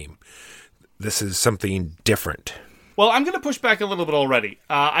mini game. this is something different. Well, I'm going to push back a little bit already.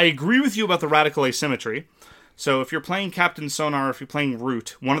 I agree with you about the radical asymmetry. So if you're playing Captain Sonar, if you're playing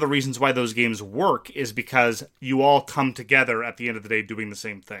Root, one of the reasons why those games work is because you all come together at the end of the day doing the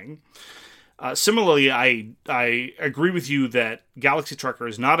same thing. Similarly, I agree with you that Galaxy Trucker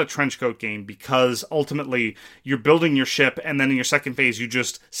is not a trenchcoat game because ultimately you're building your ship and then in your second phase you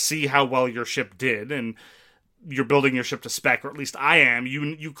just see how well your ship did and you're building your ship to spec, or at least I am.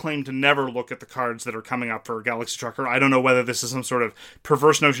 You claim to never look at the cards that are coming up for Galaxy Trucker. I don't know whether this is some sort of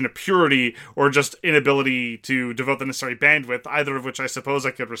perverse notion of purity or just inability to devote the necessary bandwidth, either of which I suppose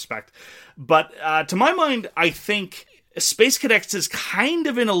I could respect. But to my mind, I think Space Cadets is kind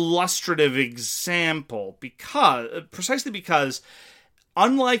of an illustrative example precisely because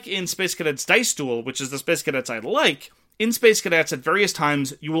unlike in Space Cadets Dice Duel, which is the Space Cadets I like, in Space Cadets, at various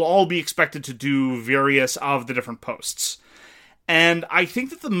times, you will all be expected to do various of the different posts. And I think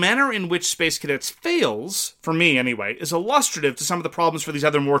that the manner in which Space Cadets fails, for me anyway, is illustrative to some of the problems for these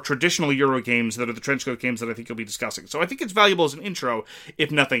other more traditional Euro games that are the trenchcoat games that I think you'll be discussing. So I think it's valuable as an intro, if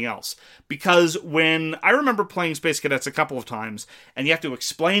nothing else. Because when I remember playing Space Cadets a couple of times, and you have to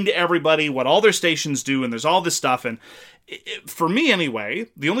explain to everybody what all their stations do, and there's all this stuff, and for me anyway,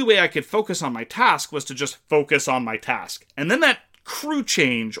 the only way I could focus on my task was to just focus on my task. And then that crew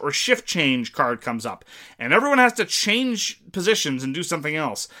change or shift change card comes up, and everyone has to change positions and do something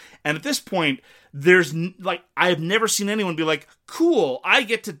else. And at this point, there's I have never seen anyone be like, cool, I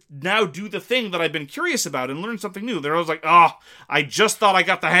get to now do the thing that I've been curious about and learn something new. They're always like, oh, I just thought I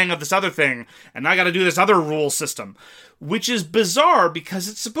got the hang of this other thing, and I got to do this other rule system. Which is bizarre because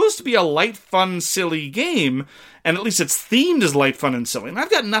it's supposed to be a light, fun, silly game, and at least it's themed as light, fun, and silly. And I've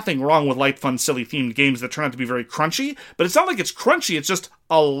got nothing wrong with light, fun, silly themed games that turn out to be very crunchy, but it's not like it's crunchy, it's just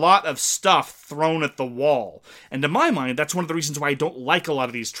a lot of stuff thrown at the wall. And to my mind, that's one of the reasons why I don't like a lot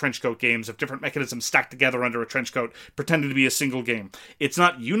of these trenchcoat games of different mechanisms stacked together under a trenchcoat, pretending to be a single game. It's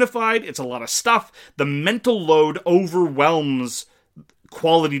not unified, it's a lot of stuff. The mental load overwhelms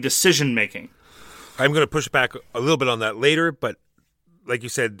quality decision making. I'm going to push back a little bit on that later, but like you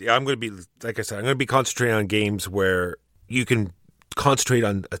said, I'm going to be concentrating on games where you can concentrate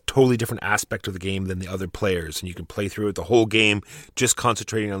on a totally different aspect of the game than the other players, and you can play through it the whole game just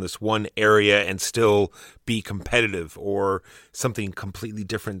concentrating on this one area and still be competitive, or something completely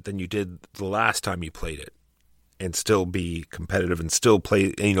different than you did the last time you played it, and still be competitive and still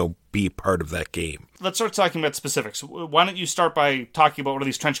play, be part of that game. Let's start talking about specifics. Why don't you start by talking about what are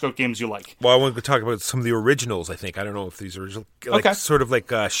these trenchcoat games you like? Well, I want to talk about some of the originals, I think. I don't know if these are original. Okay. Sort of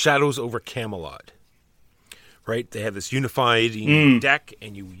like Shadows over Camelot. Right? They have this unified deck,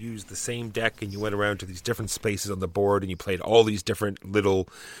 and you use the same deck, and you went around to these different spaces on the board, and you played all these different little,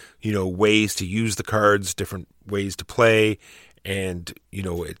 ways to use the cards, different ways to play, and,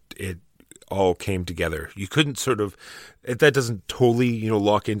 it all came together. You couldn't that doesn't totally,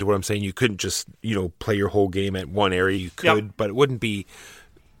 lock into what I'm saying. You couldn't just, play your whole game at one area. You could, but it wouldn't be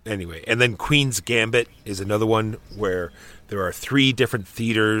anyway. And then Queen's Gambit is another one where there are 3 different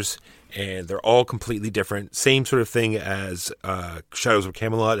theaters, and they're all completely different. Same sort of thing as Shadows of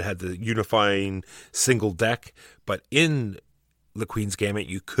Camelot. It had the unifying single deck, but in the Queen's Gambit,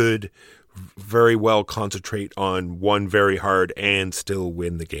 you could very well concentrate on one very hard and still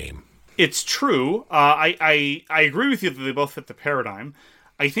win the game. It's true. I agree with you that they both fit the paradigm.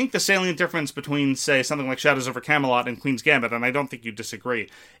 I think the salient difference between, say, something like Shadows over Camelot and Queen's Gambit, and I don't think you disagree,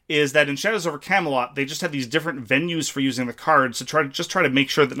 is that in Shadows over Camelot, they just had these different venues for using the cards to try to make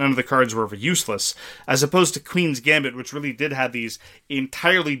sure that none of the cards were ever useless, as opposed to Queen's Gambit, which really did have these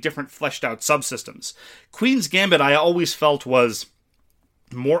entirely different fleshed out subsystems. Queen's Gambit, I always felt, was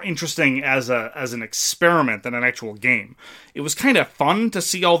more interesting as an experiment than an actual game. It was kind of fun to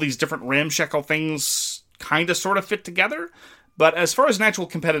see all these different ramshackle things kind of sort of fit together. But as far as an actual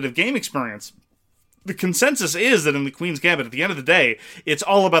competitive game experience, the consensus is that in the Queen's Gambit, at the end of the day, it's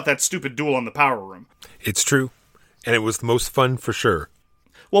all about that stupid duel in the power room. It's true. And it was the most fun for sure.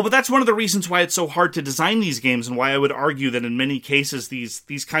 Well, but that's one of the reasons why it's so hard to design these games, and why I would argue that in many cases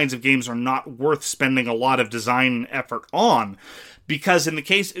these kinds of games are not worth spending a lot of design effort on. Because in the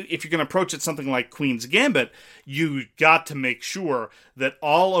case, if you're going to approach it something like Queen's Gambit, you got to make sure that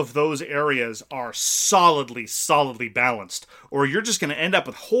all of those areas are solidly balanced, or you're just going to end up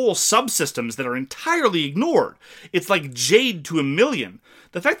with whole subsystems that are entirely ignored. It's like Jade to a million.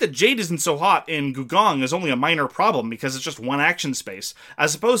 The fact that Jade isn't so hot in Gugong is only a minor problem because it's just one action space,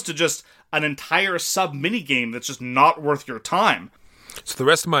 as opposed to just an entire sub-minigame that's just not worth your time. So the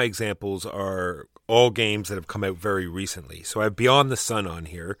rest of my examples are all games that have come out very recently. So I have Beyond the Sun on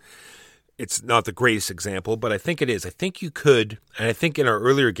here. it's not the greatest example, but I think it is. I think you could, and I think in our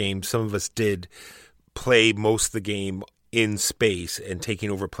earlier games, some of us did play most of the game in space and taking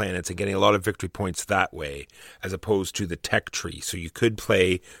over planets and getting a lot of victory points that way, as opposed to the tech tree. So you could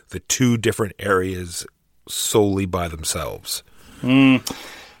play the two different areas solely by themselves.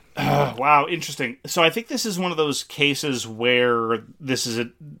 Wow, interesting. So I think this is one of those cases where this is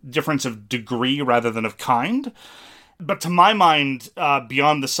a difference of degree rather than of kind. But to my mind,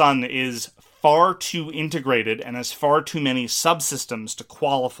 Beyond the Sun is far too integrated and has far too many subsystems to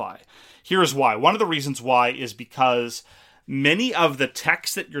qualify. Here's why. One of the reasons why is because many of the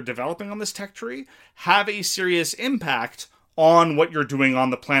techs that you're developing on this tech tree have a serious impact on what you're doing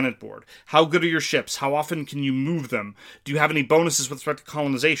on the planet board. How good are your ships? How often can you move them? Do you have any bonuses with respect to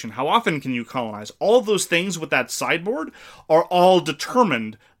colonization? How often can you colonize? All of those things with that sideboard are all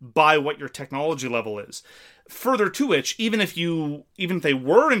determined by what your technology level is. Further to which, even if they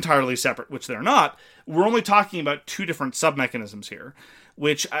were entirely separate, which they're not, we're only talking about two different sub-mechanisms here,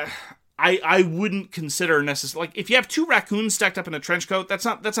 which I wouldn't consider necessary. Like, if you have two raccoons stacked up in a trench coat, that's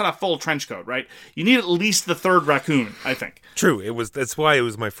not a full trench coat, right? You need at least the third raccoon, I think. True. That's why it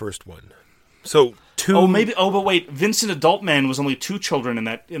was my first one. So two. But wait, Vincent Adult Man was only two children in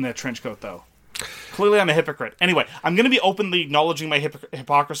that trench coat, though. Clearly, I'm a hypocrite. Anyway, I'm going to be openly acknowledging my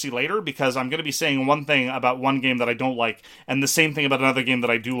hypocrisy later, because I'm going to be saying one thing about one game that I don't like, and the same thing about another game that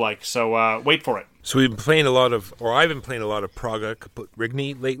I do like. So wait for it. So I've been playing a lot of Praga Caput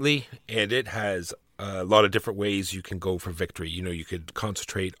Regni lately, and it has a lot of different ways you can go for victory. You know, you could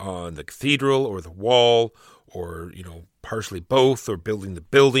concentrate on the cathedral or the wall, or, you know, partially both, or building the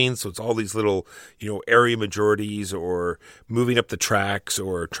buildings. So it's all these little, you know, area majorities, or moving up the tracks,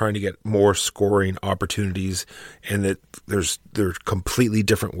 or trying to get more scoring opportunities. And that there's completely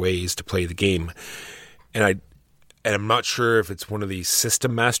different ways to play the game. And I'm not sure if it's one of these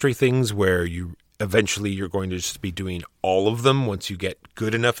system mastery things where eventually you're going to just be doing all of them. Once you get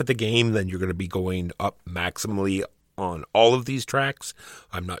good enough at the game, then you're going to be going up maximally on all of these tracks.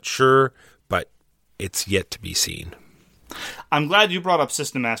 I'm not sure, but it's yet to be seen. I'm glad you brought up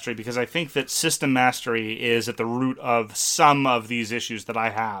system mastery, because I think that system mastery is at the root of some of these issues that I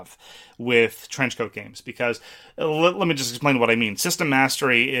have with trenchcoat games. Because let me just explain what I mean. System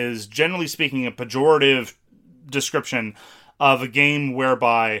mastery is, generally speaking, a pejorative description of a game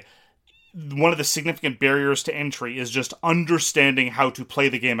whereby one of the significant barriers to entry is just understanding how to play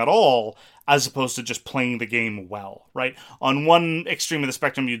the game at all, as opposed to just playing the game well, right? On one extreme of the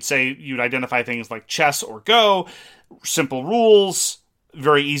spectrum, you'd identify things like chess or Go, simple rules,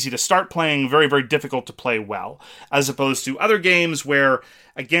 very easy to start playing, very, very difficult to play well, as opposed to other games where,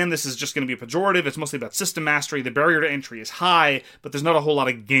 again, this is just going to be a pejorative. It's mostly about system mastery. The barrier to entry is high, but there's not a whole lot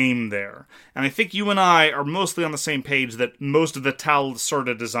of game there. And I think you and I are mostly on the same page that most of the Tal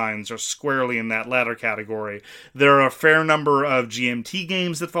Sorda designs are squarely in that latter category. There are a fair number of GMT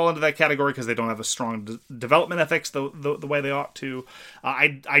games that fall into that category because they don't have a strong development ethics the way they ought to.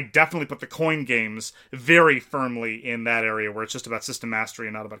 I definitely put the coin games very firmly in that area where it's just about system mastery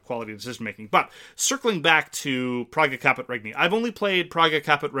and not about quality decision making. But circling back to Praga Caput Regni, I've only played Praga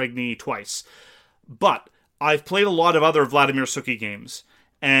Caput Regni twice, but I've played a lot of other Vladimir Suchý games,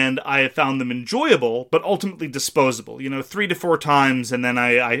 and I have found them enjoyable, but ultimately disposable. 3 to 4 times, and then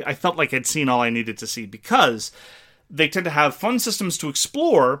I felt like I'd seen all I needed to see, because they tend to have fun systems to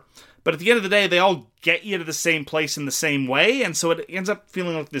explore, but at the end of the day, they all get you to the same place in the same way, and so it ends up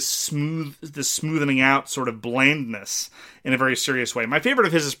feeling like this smoothing out sort of blandness in a very serious way. My favorite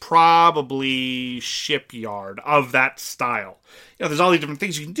of his is probably Shipyard, of that style. There's all these different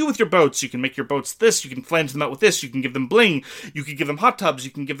things you can do with your boats. You can make your boats this, you can flange them out with this, you can give them bling, you can give them hot tubs, you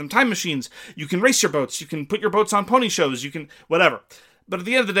can give them time machines, you can race your boats, you can put your boats on pony shows, you can whatever. But at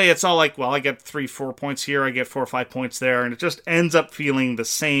the end of the day, it's all like, well, I get 3-4 points here, I get 4 or 5 points there, and it just ends up feeling the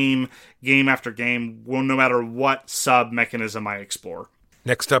same game after game, no matter what sub-mechanism I explore.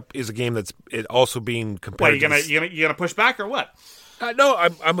 Next up is a game that's also being compared. What, you gonna push back or what? No,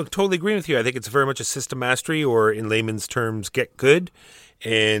 I'm totally agreeing with you. I think it's very much a system mastery, or in layman's terms, get good,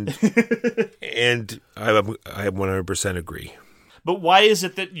 and and I 100% agree. But why is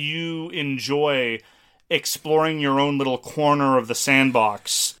it that you enjoy exploring your own little corner of the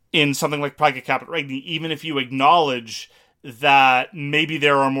sandbox in something like Praga Caput Regni, even if you acknowledge that maybe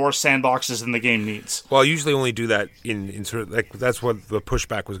there are more sandboxes than the game needs. Well, I usually only do that in sort of like that's what the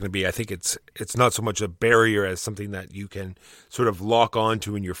pushback was going to be. I think it's not so much a barrier as something that you can sort of lock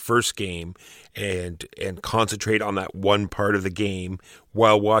onto in your first game and concentrate on that one part of the game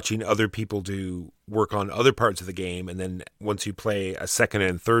while watching other people do work on other parts of the game. And then once you play a second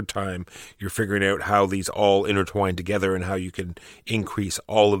and third time, you're figuring out how these all intertwine together and how you can increase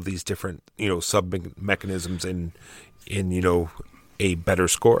all of these different, sub mechanisms in a better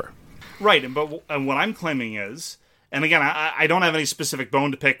score. Right, and what I'm claiming is, and again, I don't have any specific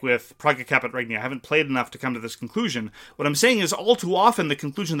bone to pick with Praga Caput Regni. I haven't played enough to come to this conclusion. What I'm saying is, all too often, the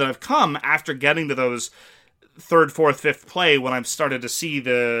conclusion that I've come after getting to those third, fourth, fifth play, when I've started to see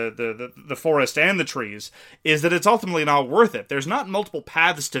the forest and the trees, is that it's ultimately not worth it. There's not multiple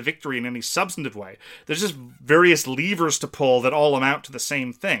paths to victory in any substantive way. There's just various levers to pull that all amount to the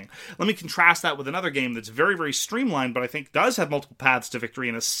same thing. Let me contrast that with another game that's very, very streamlined, but I think does have multiple paths to victory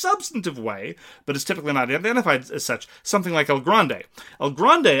in a substantive way, but is typically not identified as such, something like El Grande. El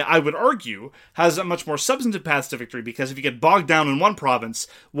Grande, I would argue, has a much more substantive paths to victory, because if you get bogged down in one province,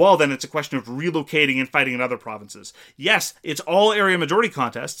 well, then it's a question of relocating and fighting in other provinces. Yes, it's all area majority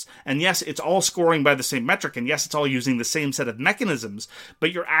contests, and yes, it's all scoring by the same metric, and yes, it's all using the same set of mechanisms,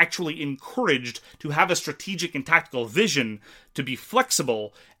 but you're actually encouraged to have a strategic and tactical vision, to be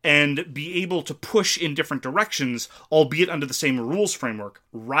flexible, and be able to push in different directions, albeit under the same rules framework,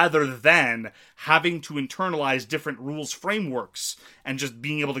 rather than having to internalize different rules frameworks and just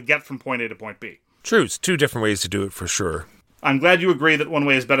being able to get from point A to point B. True, it's two different ways to do it for sure. I'm glad you agree that one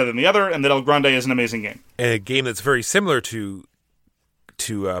way is better than the other, and that El Grande is an amazing game. And a game that's very similar to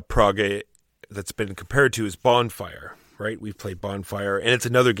Praga that's been compared to is Bonfire, right? We've played Bonfire, and it's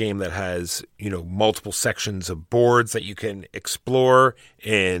another game that has, multiple sections of boards that you can explore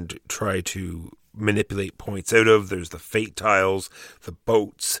and try to manipulate points out of. There's the fate tiles, the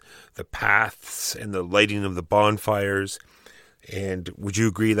boats, the paths, and the lighting of the bonfires. And would you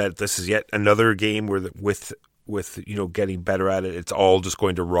agree that this is yet another game where with getting better at it, it's all just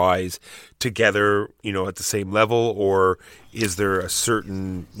going to rise together, at the same level? Or is there a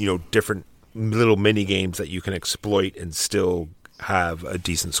certain, different little mini games that you can exploit and still have a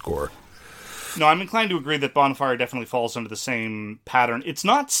decent score? No, I'm inclined to agree that Bonfire definitely falls under the same pattern. It's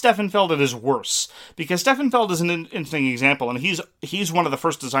not Steffenfeld at his worst, because Steffenfeld is an interesting example, and he's one of the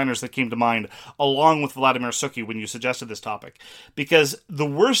first designers that came to mind, along with Vladimir Suki, when you suggested this topic. Because the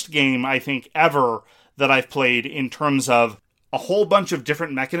worst game, I think, ever that I've played in terms of a whole bunch of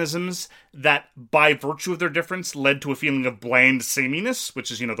different mechanisms that, by virtue of their difference, led to a feeling of bland sameness,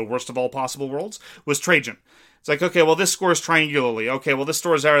 which is, the worst of all possible worlds, was Trajan. It's like, okay, well, this scores triangularly. Okay, well, this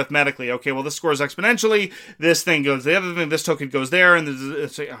scores arithmetically. Okay, well, this scores exponentially. This thing goes the other thing. This token goes there, and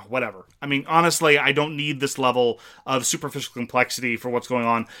it's whatever. I mean, honestly, I don't need this level of superficial complexity for what's going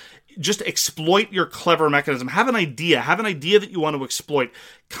on. Just exploit your clever mechanism. Have an idea that you want to exploit,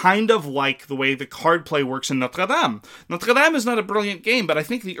 kind of like the way the card play works in Notre Dame. Notre Dame is not a brilliant game, but I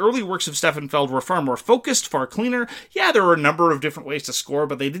think the early works of Steffenfeld were far more focused, far cleaner. Yeah, there were a number of different ways to score,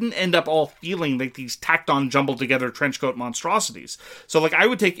 but they didn't end up all feeling like these tacked-on, jumbled-together trenchcoat monstrosities. So, I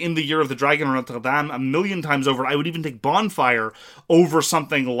would take In the Year of the Dragon or Notre Dame a million times over. I would even take Bonfire over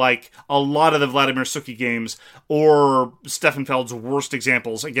something like a lot of the Vladimir Suki games, or Steffenfeld's worst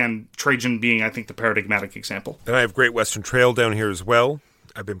examples. Again, Trajan being, I think, the paradigmatic example. And I have Great Western Trail down here as well.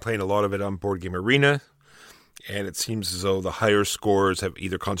 I've been playing a lot of it on Board Game Arena, and it seems as though the higher scores have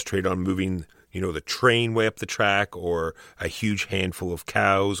either concentrated on moving, the train way up the track, or a huge handful of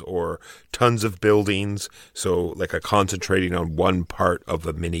cows, or tons of buildings. So, concentrating on one part of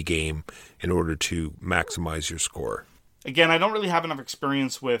the mini game in order to maximize your score. Again, I don't really have enough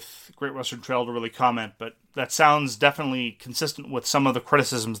experience with Great Western Trail to really comment, but that sounds definitely consistent with some of the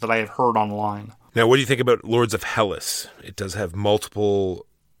criticisms that I have heard online. Now, what do you think about Lords of Hellas? It does have multiple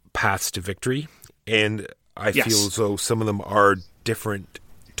paths to victory, and I feel as though some of them are different,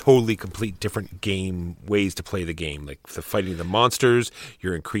 totally complete different game ways to play the game. Like the fighting the monsters,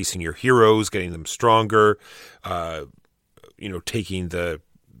 you're increasing your heroes, getting them stronger, taking the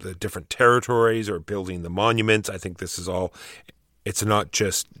different territories or building the monuments. I think this is all, it's not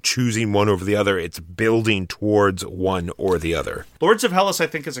just choosing one over the other, it's building towards one or the other. Lords of Hellas, I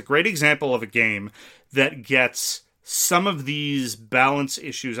think, is a great example of a game that gets some of these balance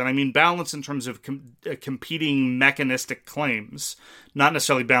issues, and I mean balance in terms of competing mechanistic claims, not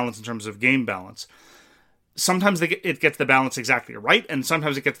necessarily balance in terms of game balance. Sometimes it gets the balance exactly right, and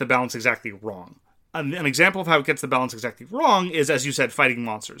sometimes it gets the balance exactly wrong. An example of how it gets the balance exactly wrong is, as you said, Fighting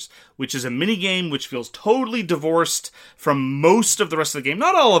Monsters, which is a mini game which feels totally divorced from most of the rest of the game.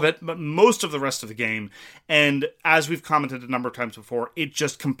 Not all of it, but most of the rest of the game. And as we've commented a number of times before, it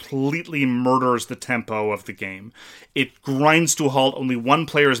just completely murders the tempo of the game. It grinds to a halt. Only one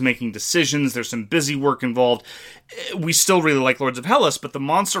player is making decisions. There's some busy work involved. We still really like Lords of Hellas, but the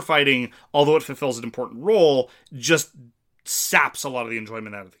monster fighting, although it fulfills an important role, just saps a lot of the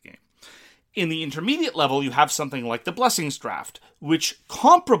enjoyment out of the game. In the intermediate level, you have something like the Blessings Draft, which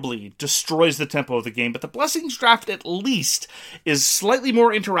comparably destroys the tempo of the game, but the Blessings Draft at least is slightly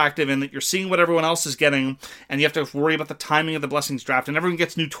more interactive in that you're seeing what everyone else is getting, and you have to worry about the timing of the Blessings Draft, and everyone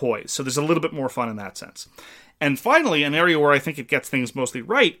gets new toys, so there's a little bit more fun in that sense. And finally, an area where I think it gets things mostly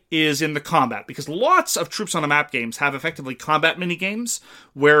right is in the combat, because lots of Troops on a Map games have effectively combat minigames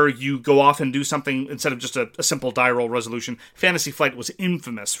where you go off and do something instead of just a simple die roll resolution. Fantasy Flight was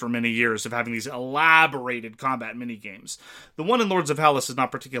infamous for many years of having these elaborated combat minigames. The one in Lords of Hellas is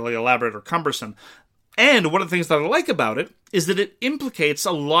not particularly elaborate or cumbersome. And one of the things that I like about it is that it implicates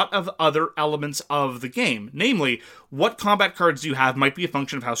a lot of other elements of the game. Namely, what combat cards you have might be a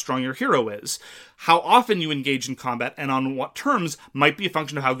function of how strong your hero is. How often you engage in combat and on what terms might be a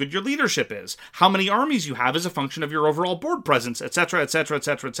function of how good your leadership is. How many armies you have is a function of your overall board presence, etc., etc.,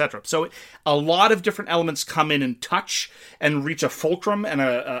 etc., etc. So a lot of different elements come in and touch and reach a fulcrum and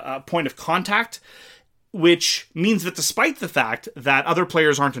a point of contact, which means that despite the fact that other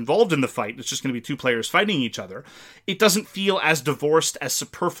players aren't involved in the fight, it's just going to be two players fighting each other, it doesn't feel as divorced, as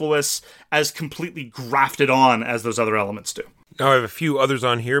superfluous, as completely grafted on as those other elements do. Now, I have a few others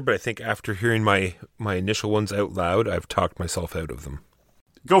on here, but I think after hearing my initial ones out loud, I've talked myself out of them.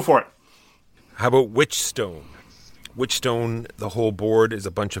 Go for it. How about Witchstone? Witchstone, the whole board is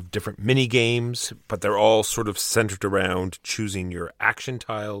a bunch of different mini games, but they're all sort of centered around choosing your action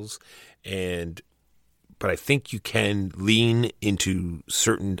tiles, but I think you can lean into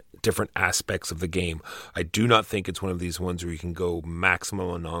certain different aspects of the game. I do not think it's one of these ones where you can go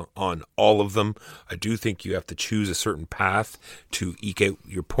maximum on all of them. I do think you have to choose a certain path to eke out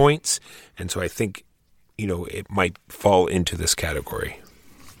your points, and so I think, it might fall into this category.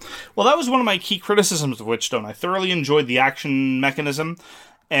 Well, that was one of my key criticisms of Witchstone. I thoroughly enjoyed the action mechanism,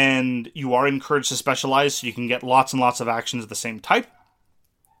 and you are encouraged to specialize so you can get lots and lots of actions of the same type.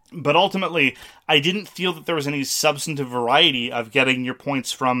 But ultimately, I didn't feel that there was any substantive variety of getting your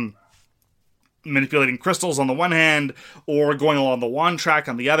points from manipulating crystals on the one hand or going along the wand track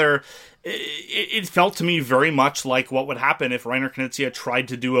on the other. It felt to me very much like what would happen if Reiner Knizia tried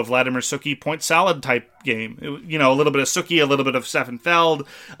to do a Vladimir Suki point salad type game. A little bit of Suki, a little bit of Stefan Feld,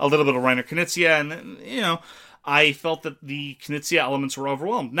 a little bit of Reiner Knizia, and, I felt that the Knizia elements were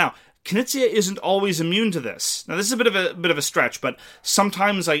overwhelmed. Now, Knizia isn't always immune to this. Now, this is a bit of a stretch, but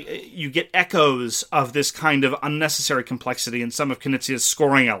sometimes you get echoes of this kind of unnecessary complexity in some of Knizia's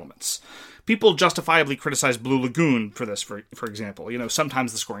scoring elements. People justifiably criticize Blue Lagoon for this, for example.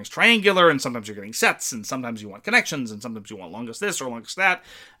 Sometimes the scoring's triangular, and sometimes you're getting sets, and sometimes you want connections, and sometimes you want longest this or longest that.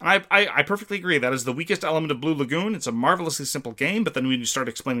 And I perfectly agree. That is the weakest element of Blue Lagoon. It's a marvelously simple game, but then when you start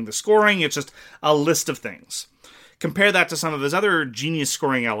explaining the scoring, it's just a list of things. Compare that to some of his other genius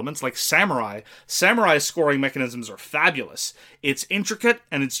scoring elements, like Samurai. Samurai's scoring mechanisms are fabulous. It's intricate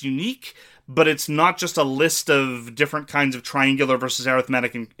and it's unique, but it's not just a list of different kinds of triangular versus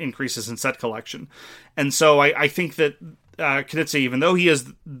arithmetic increases in set collection. And so I think that Knizia, even though he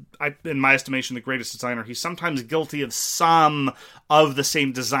is, in my estimation, the greatest designer, he's sometimes guilty of some of the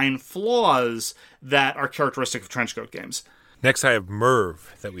same design flaws that are characteristic of trenchcoat games. Next, I have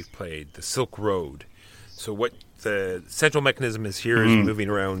Merv that we've played, the Silk Road. So what the central mechanism is here is moving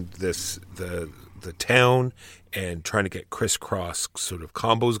around the town and trying to get crisscross sort of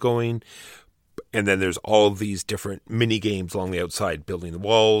combos going. And then there's all of these different mini games along the outside, building the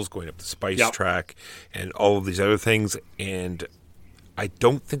walls, going up the spice track, and all of these other things. And I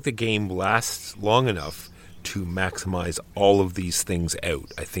don't think the game lasts long enough to maximize all of these things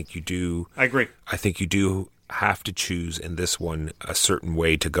out. I think you do. I agree. I think you do have to choose in this one a certain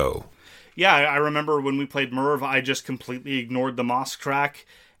way to go. Yeah, I remember when we played Merv, I just completely ignored the Mosque track,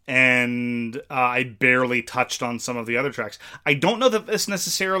 and I barely touched on some of the other tracks. I don't know that this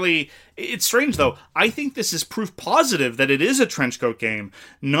necessarily... It's strange, though. I think this is proof positive that it is a trenchcoat game,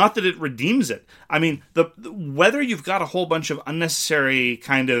 not that it redeems it. I mean, whether you've got a whole bunch of unnecessary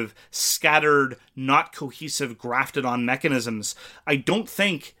kind of scattered, not cohesive, grafted-on mechanisms, I don't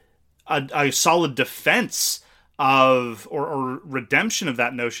think a solid defense of or redemption of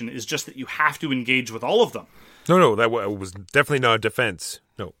that notion is just that you have to engage with all of them. No, that was definitely not a defense.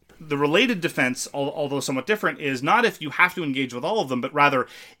 No. The related defense, although somewhat different, is not if you have to engage with all of them, but rather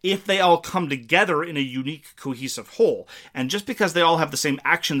if they all come together in a unique, cohesive whole. And just because they all have the same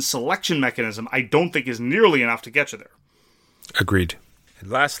action selection mechanism, I don't think is nearly enough to get you there. Agreed. And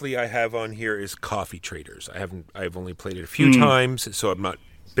lastly, I have on here is Coffee Traders. I've only played it a few times, so I'm not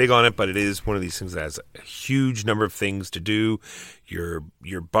big on it, but it is one of these things that has a huge number of things to do. You're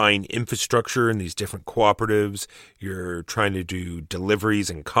buying infrastructure in these different cooperatives. You're trying to do deliveries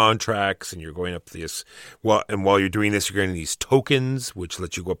and contracts, and you're going up this. And while you're doing this, you're getting these tokens, which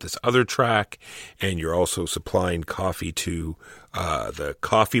let you go up this other track, and you're also supplying coffee to the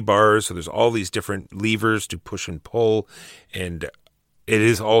coffee bars. So there's all these different levers to push and pull, and it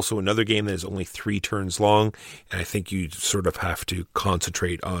is also another game that is only 3 turns long, and I think you sort of have to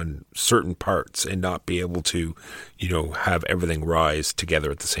concentrate on certain parts and not be able to, have everything rise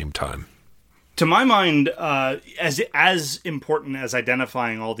together at the same time. To my mind, as important as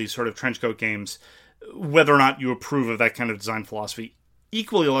identifying all these sort of trenchcoat games, whether or not you approve of that kind of design philosophy,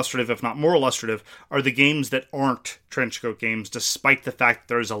 equally illustrative, if not more illustrative, are the games that aren't trenchcoat games, despite the fact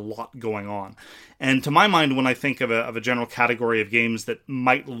that there's a lot going on. And to my mind, when I think of a general category of games that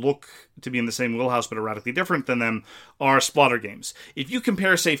might look to be in the same wheelhouse but are radically different than them, are splatter games. If you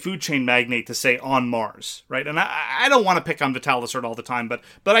compare, say, Food Chain Magnate to, say, On Mars, right? And I don't want to pick on Vital Lacerda all the time, but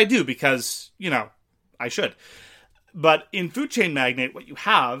I do because, I should. But in Food Chain Magnate, what you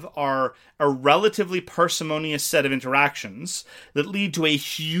have are a relatively parsimonious set of interactions that lead to a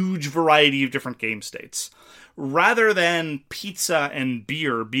huge variety of different game states. Rather than pizza and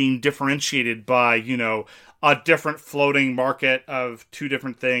beer being differentiated by, a different floating market of 2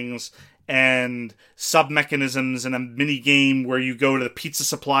 different things and sub-mechanisms in a mini-game where you go to the pizza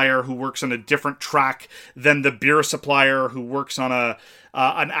supplier who works on a different track than the beer supplier who works on an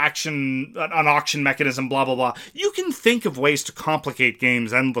auction mechanism, blah, blah, blah. You can think of ways to complicate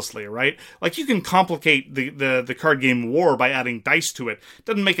games endlessly, right? Like, you can complicate the card game War by adding dice to it.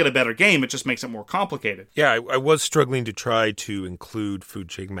 Doesn't make it a better game, it just makes it more complicated. Yeah, I was struggling to try to include Food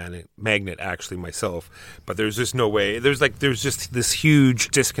Chain Magnate actually myself, but there's just no way. There's just this huge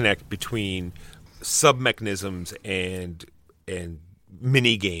disconnect between sub-mechanisms and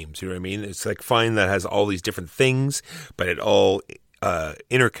mini games, you know what I mean? It's like fine that has all these different things, but it all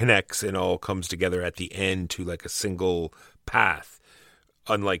interconnects and all comes together at the end to like a single path.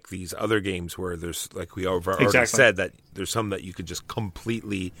 Unlike these other games where there's, like we already said, that there's some that you could just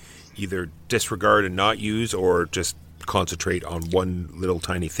completely either disregard and not use or just concentrate on one little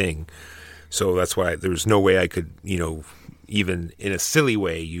tiny thing. So that's why there's no way I could, even in a silly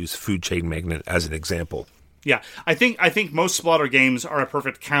way, use Food Chain Magnate as an example. Yeah, I think most splatter games are a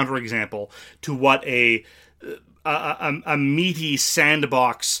perfect counterexample to what a meaty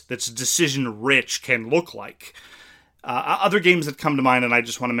sandbox that's decision rich can look like. Other games that come to mind, and I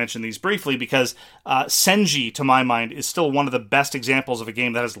just want to mention these briefly because Senji, to my mind, is still one of the best examples of a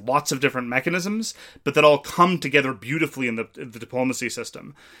game that has lots of different mechanisms, but that all come together beautifully in the diplomacy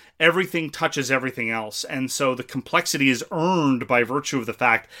system. Everything touches everything else, and so the complexity is earned by virtue of the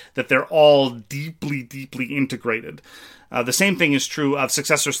fact that they're all deeply, deeply integrated. The same thing is true of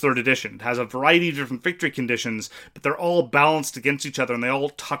Successors 3rd Edition. It has a variety of different victory conditions, but they're all balanced against each other, and they all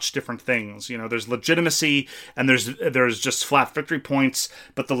touch different things. There's legitimacy, and there's just flat victory points,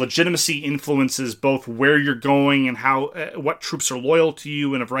 but the legitimacy influences both where you're going and how what troops are loyal to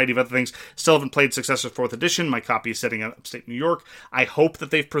you, and a variety of other things. Still haven't played Successors 4th Edition. My copy is sitting in upstate New York. I hope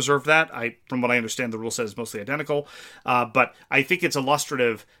that they've preserved that. From what I understand, the rule set is mostly identical, but I think it's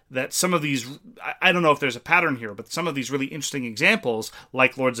illustrative that some of these, I don't know if there's a pattern here, but some of these really interesting examples,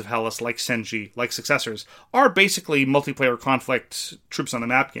 like Lords of Hellas, like Senji, like Successors, are basically multiplayer conflict troops on the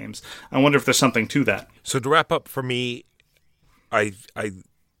map games. I wonder if there's something to that. So to wrap up for me, I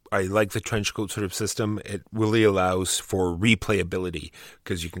like the trenchcoat sort of system. It really allows for replayability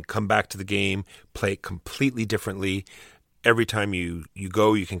because you can come back to the game, play it completely differently. Every time you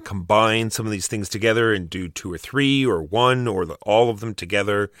go, you can combine some of these things together and do 2 or 3 or 1 or all of them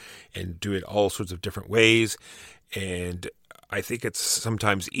together and do it all sorts of different ways. And I think it's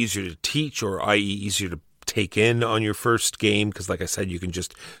sometimes easier to teach, or i.e. easier to take in on your first game because, like I said, you can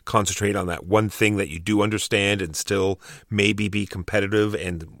just concentrate on that one thing that you do understand and still maybe be competitive,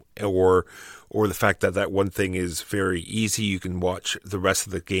 and or the fact that that one thing is very easy. You can watch the rest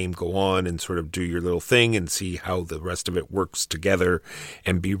of the game go on and sort of do your little thing and see how the rest of it works together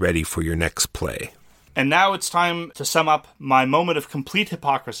and be ready for your next play. And now it's time to sum up my moment of complete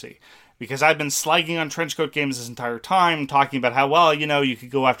hypocrisy. Because I've been slagging on trenchcoat games this entire time, talking about how, well, you could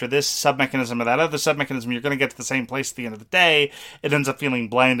go after this sub-mechanism or that other sub-mechanism, you're going to get to the same place at the end of the day. It ends up feeling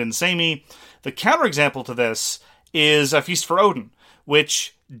bland and samey. The counterexample to this is A Feast for Odin,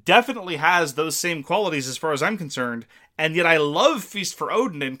 which definitely has those same qualities as far as I'm concerned, and yet I love Feast for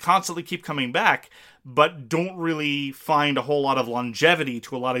Odin and constantly keep coming back, but don't really find a whole lot of longevity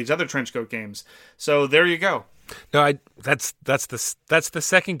to a lot of these other Trenchcoat games. So there you go. No, that's the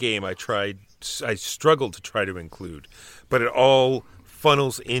second game I struggled to try to include, but it all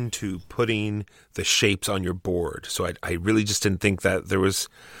funnels into putting the shapes on your board. So I really just didn't think that there was...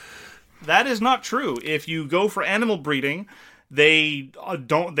 That is not true. If you go for animal breeding, they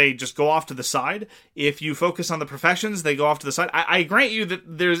just go off to the side. If you focus on the professions, they go off to the side. I grant you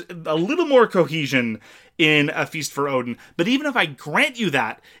that there's a little more cohesion in A Feast for Odin. But even if I grant you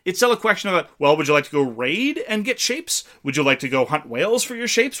that, it's still a question of, well, would you like to go raid and get shapes? Would you like to go hunt whales for your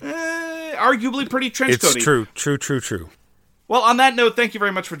shapes? Arguably pretty Trenchcoaty. It's true. Well, on that note, thank you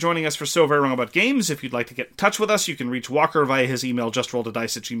very much for joining us for So Very Wrong About Games. If you'd like to get in touch with us, you can reach Walker via his email,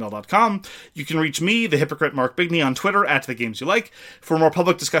 justrolledadice@gmail.com. You can reach me, the hypocrite Mark Bigney, on Twitter, @TheGamesYouLike. For more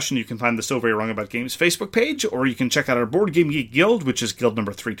public discussion, you can find the So Very Wrong About Games Facebook page, or you can check out our Board Game Geek Guild, which is guild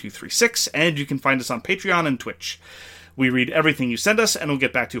number 3236, and you can find us on Patreon and Twitch. We read everything you send us, and we'll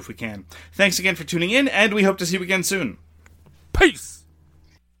get back to you if we can. Thanks again for tuning in, and we hope to see you again soon. Peace!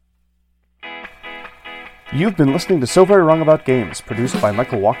 You've been listening to So Very Wrong About Games, produced by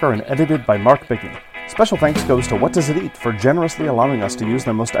Michael Walker and edited by Mark Bigney. Special thanks goes to What Does It Eat for generously allowing us to use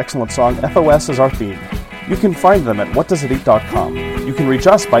their most excellent song, FOS, as our theme. You can find them at whatdoesiteat.com. You can reach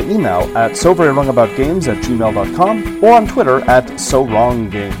us by email at soverywrongaboutgames@gmail.com or on Twitter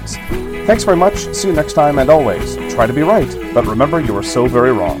 @SoWrongGames. Thanks very much, see you next time, and always, try to be right, but remember you are so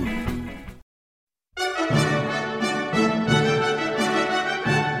very wrong.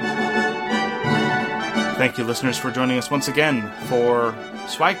 Thank you, listeners, for joining us once again for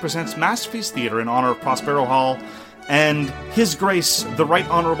Swag Presents Masterpiece Theater in honor of Prospero Hall and His Grace, the Right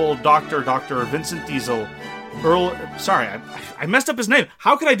Honorable Dr. Vincent Diesel. I messed up his name.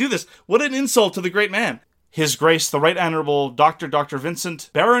 How could I do this? What an insult to the great man. His Grace, the Right Honorable Dr. Vincent,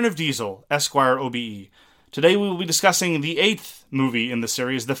 Baron of Diesel, Esquire OBE. Today we will be discussing the 8th movie in the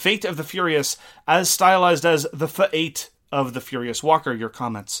series, The Fate of the Furious, as stylized as The Fate of the Furious. Walker, your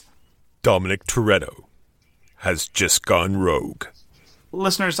comments. Dominic Toretto has just gone rogue.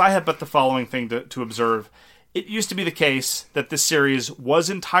 Listeners, I have but the following thing to observe. It used to be the case that this series was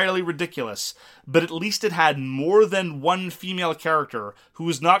entirely ridiculous, but at least it had more than one female character who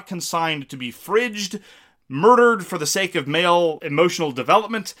was not consigned to be fridged, murdered for the sake of male emotional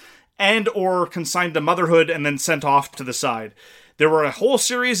development, and or consigned to motherhood and then sent off to the side. There were a whole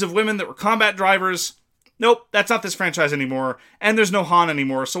series of women that were combat drivers. Nope, that's not this franchise anymore, and there's no Han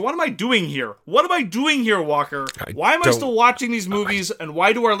anymore, so what am I doing here? What am I doing here, Walker? Why am I still watching these movies, and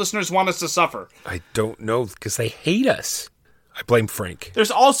why do our listeners want us to suffer? I don't know, because they hate us. I blame Frank.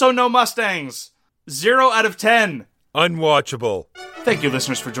 There's also no Mustangs. 0 out of 10. Unwatchable. Thank you,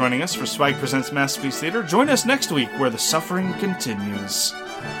 listeners, for joining us for Swag Presents Masterpiece Theater. Join us next week, where the suffering continues.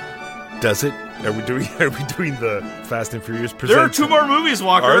 Does it? Are we doing the Fast and Furious Presents? There are 2 more movies,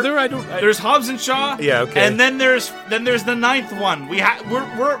 Walker. Are there? There's Hobbs and Shaw. Yeah, okay. And then there's the 9th one. We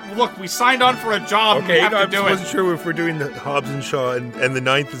signed on for a job. Okay, and we have to do it. I wasn't sure if we're doing the Hobbs and Shaw and the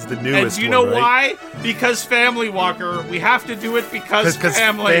 9th is the newest one. And do you know right? why? Because family, Walker. We have to do it because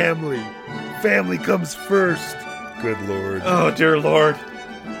family. Family comes first. Good Lord. Oh, dear Lord.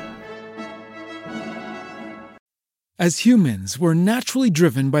 As humans, we're naturally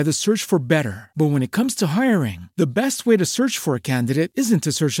driven by the search for better. But when it comes to hiring, the best way to search for a candidate isn't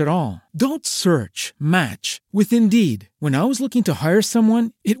to search at all. Don't search, match with Indeed. When I was looking to hire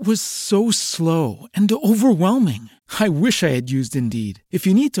someone, it was so slow and overwhelming. I wish I had used Indeed. If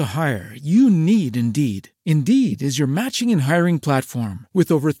you need to hire, you need Indeed. Indeed is your matching and hiring platform with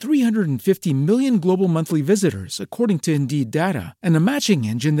over 350 million global monthly visitors, according to Indeed data, and a matching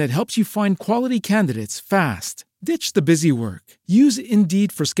engine that helps you find quality candidates fast. Ditch the busy work. Use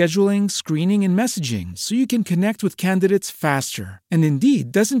Indeed for scheduling, screening, and messaging so you can connect with candidates faster. And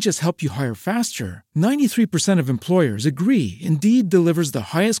Indeed doesn't just help you hire faster. 93% of employers agree Indeed delivers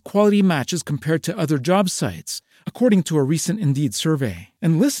the highest quality matches compared to other job sites, according to a recent Indeed survey.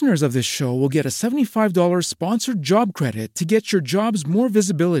 And listeners of this show will get a $75 sponsored job credit to get your jobs more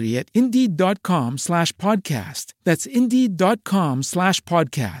visibility at Indeed.com/podcast. That's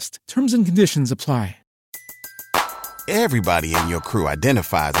Indeed.com/podcast. Terms and conditions apply. Everybody in your crew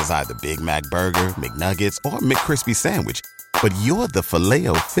identifies as either Big Mac Burger, McNuggets, or McCrispy Sandwich. But you're the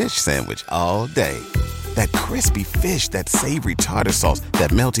Filet-O-Fish Sandwich all day. That crispy fish, that savory tartar sauce, that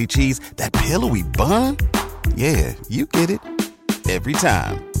melty cheese, that pillowy bun. Yeah, you get it. Every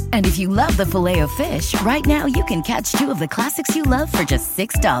time. And if you love the Filet-O-Fish, right now you can catch 2 of the classics you love for just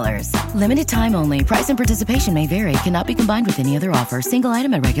 $6. Limited time only. Price and participation may vary. Cannot be combined with any other offer. Single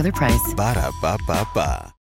item at regular price. Ba-da-ba-ba-ba.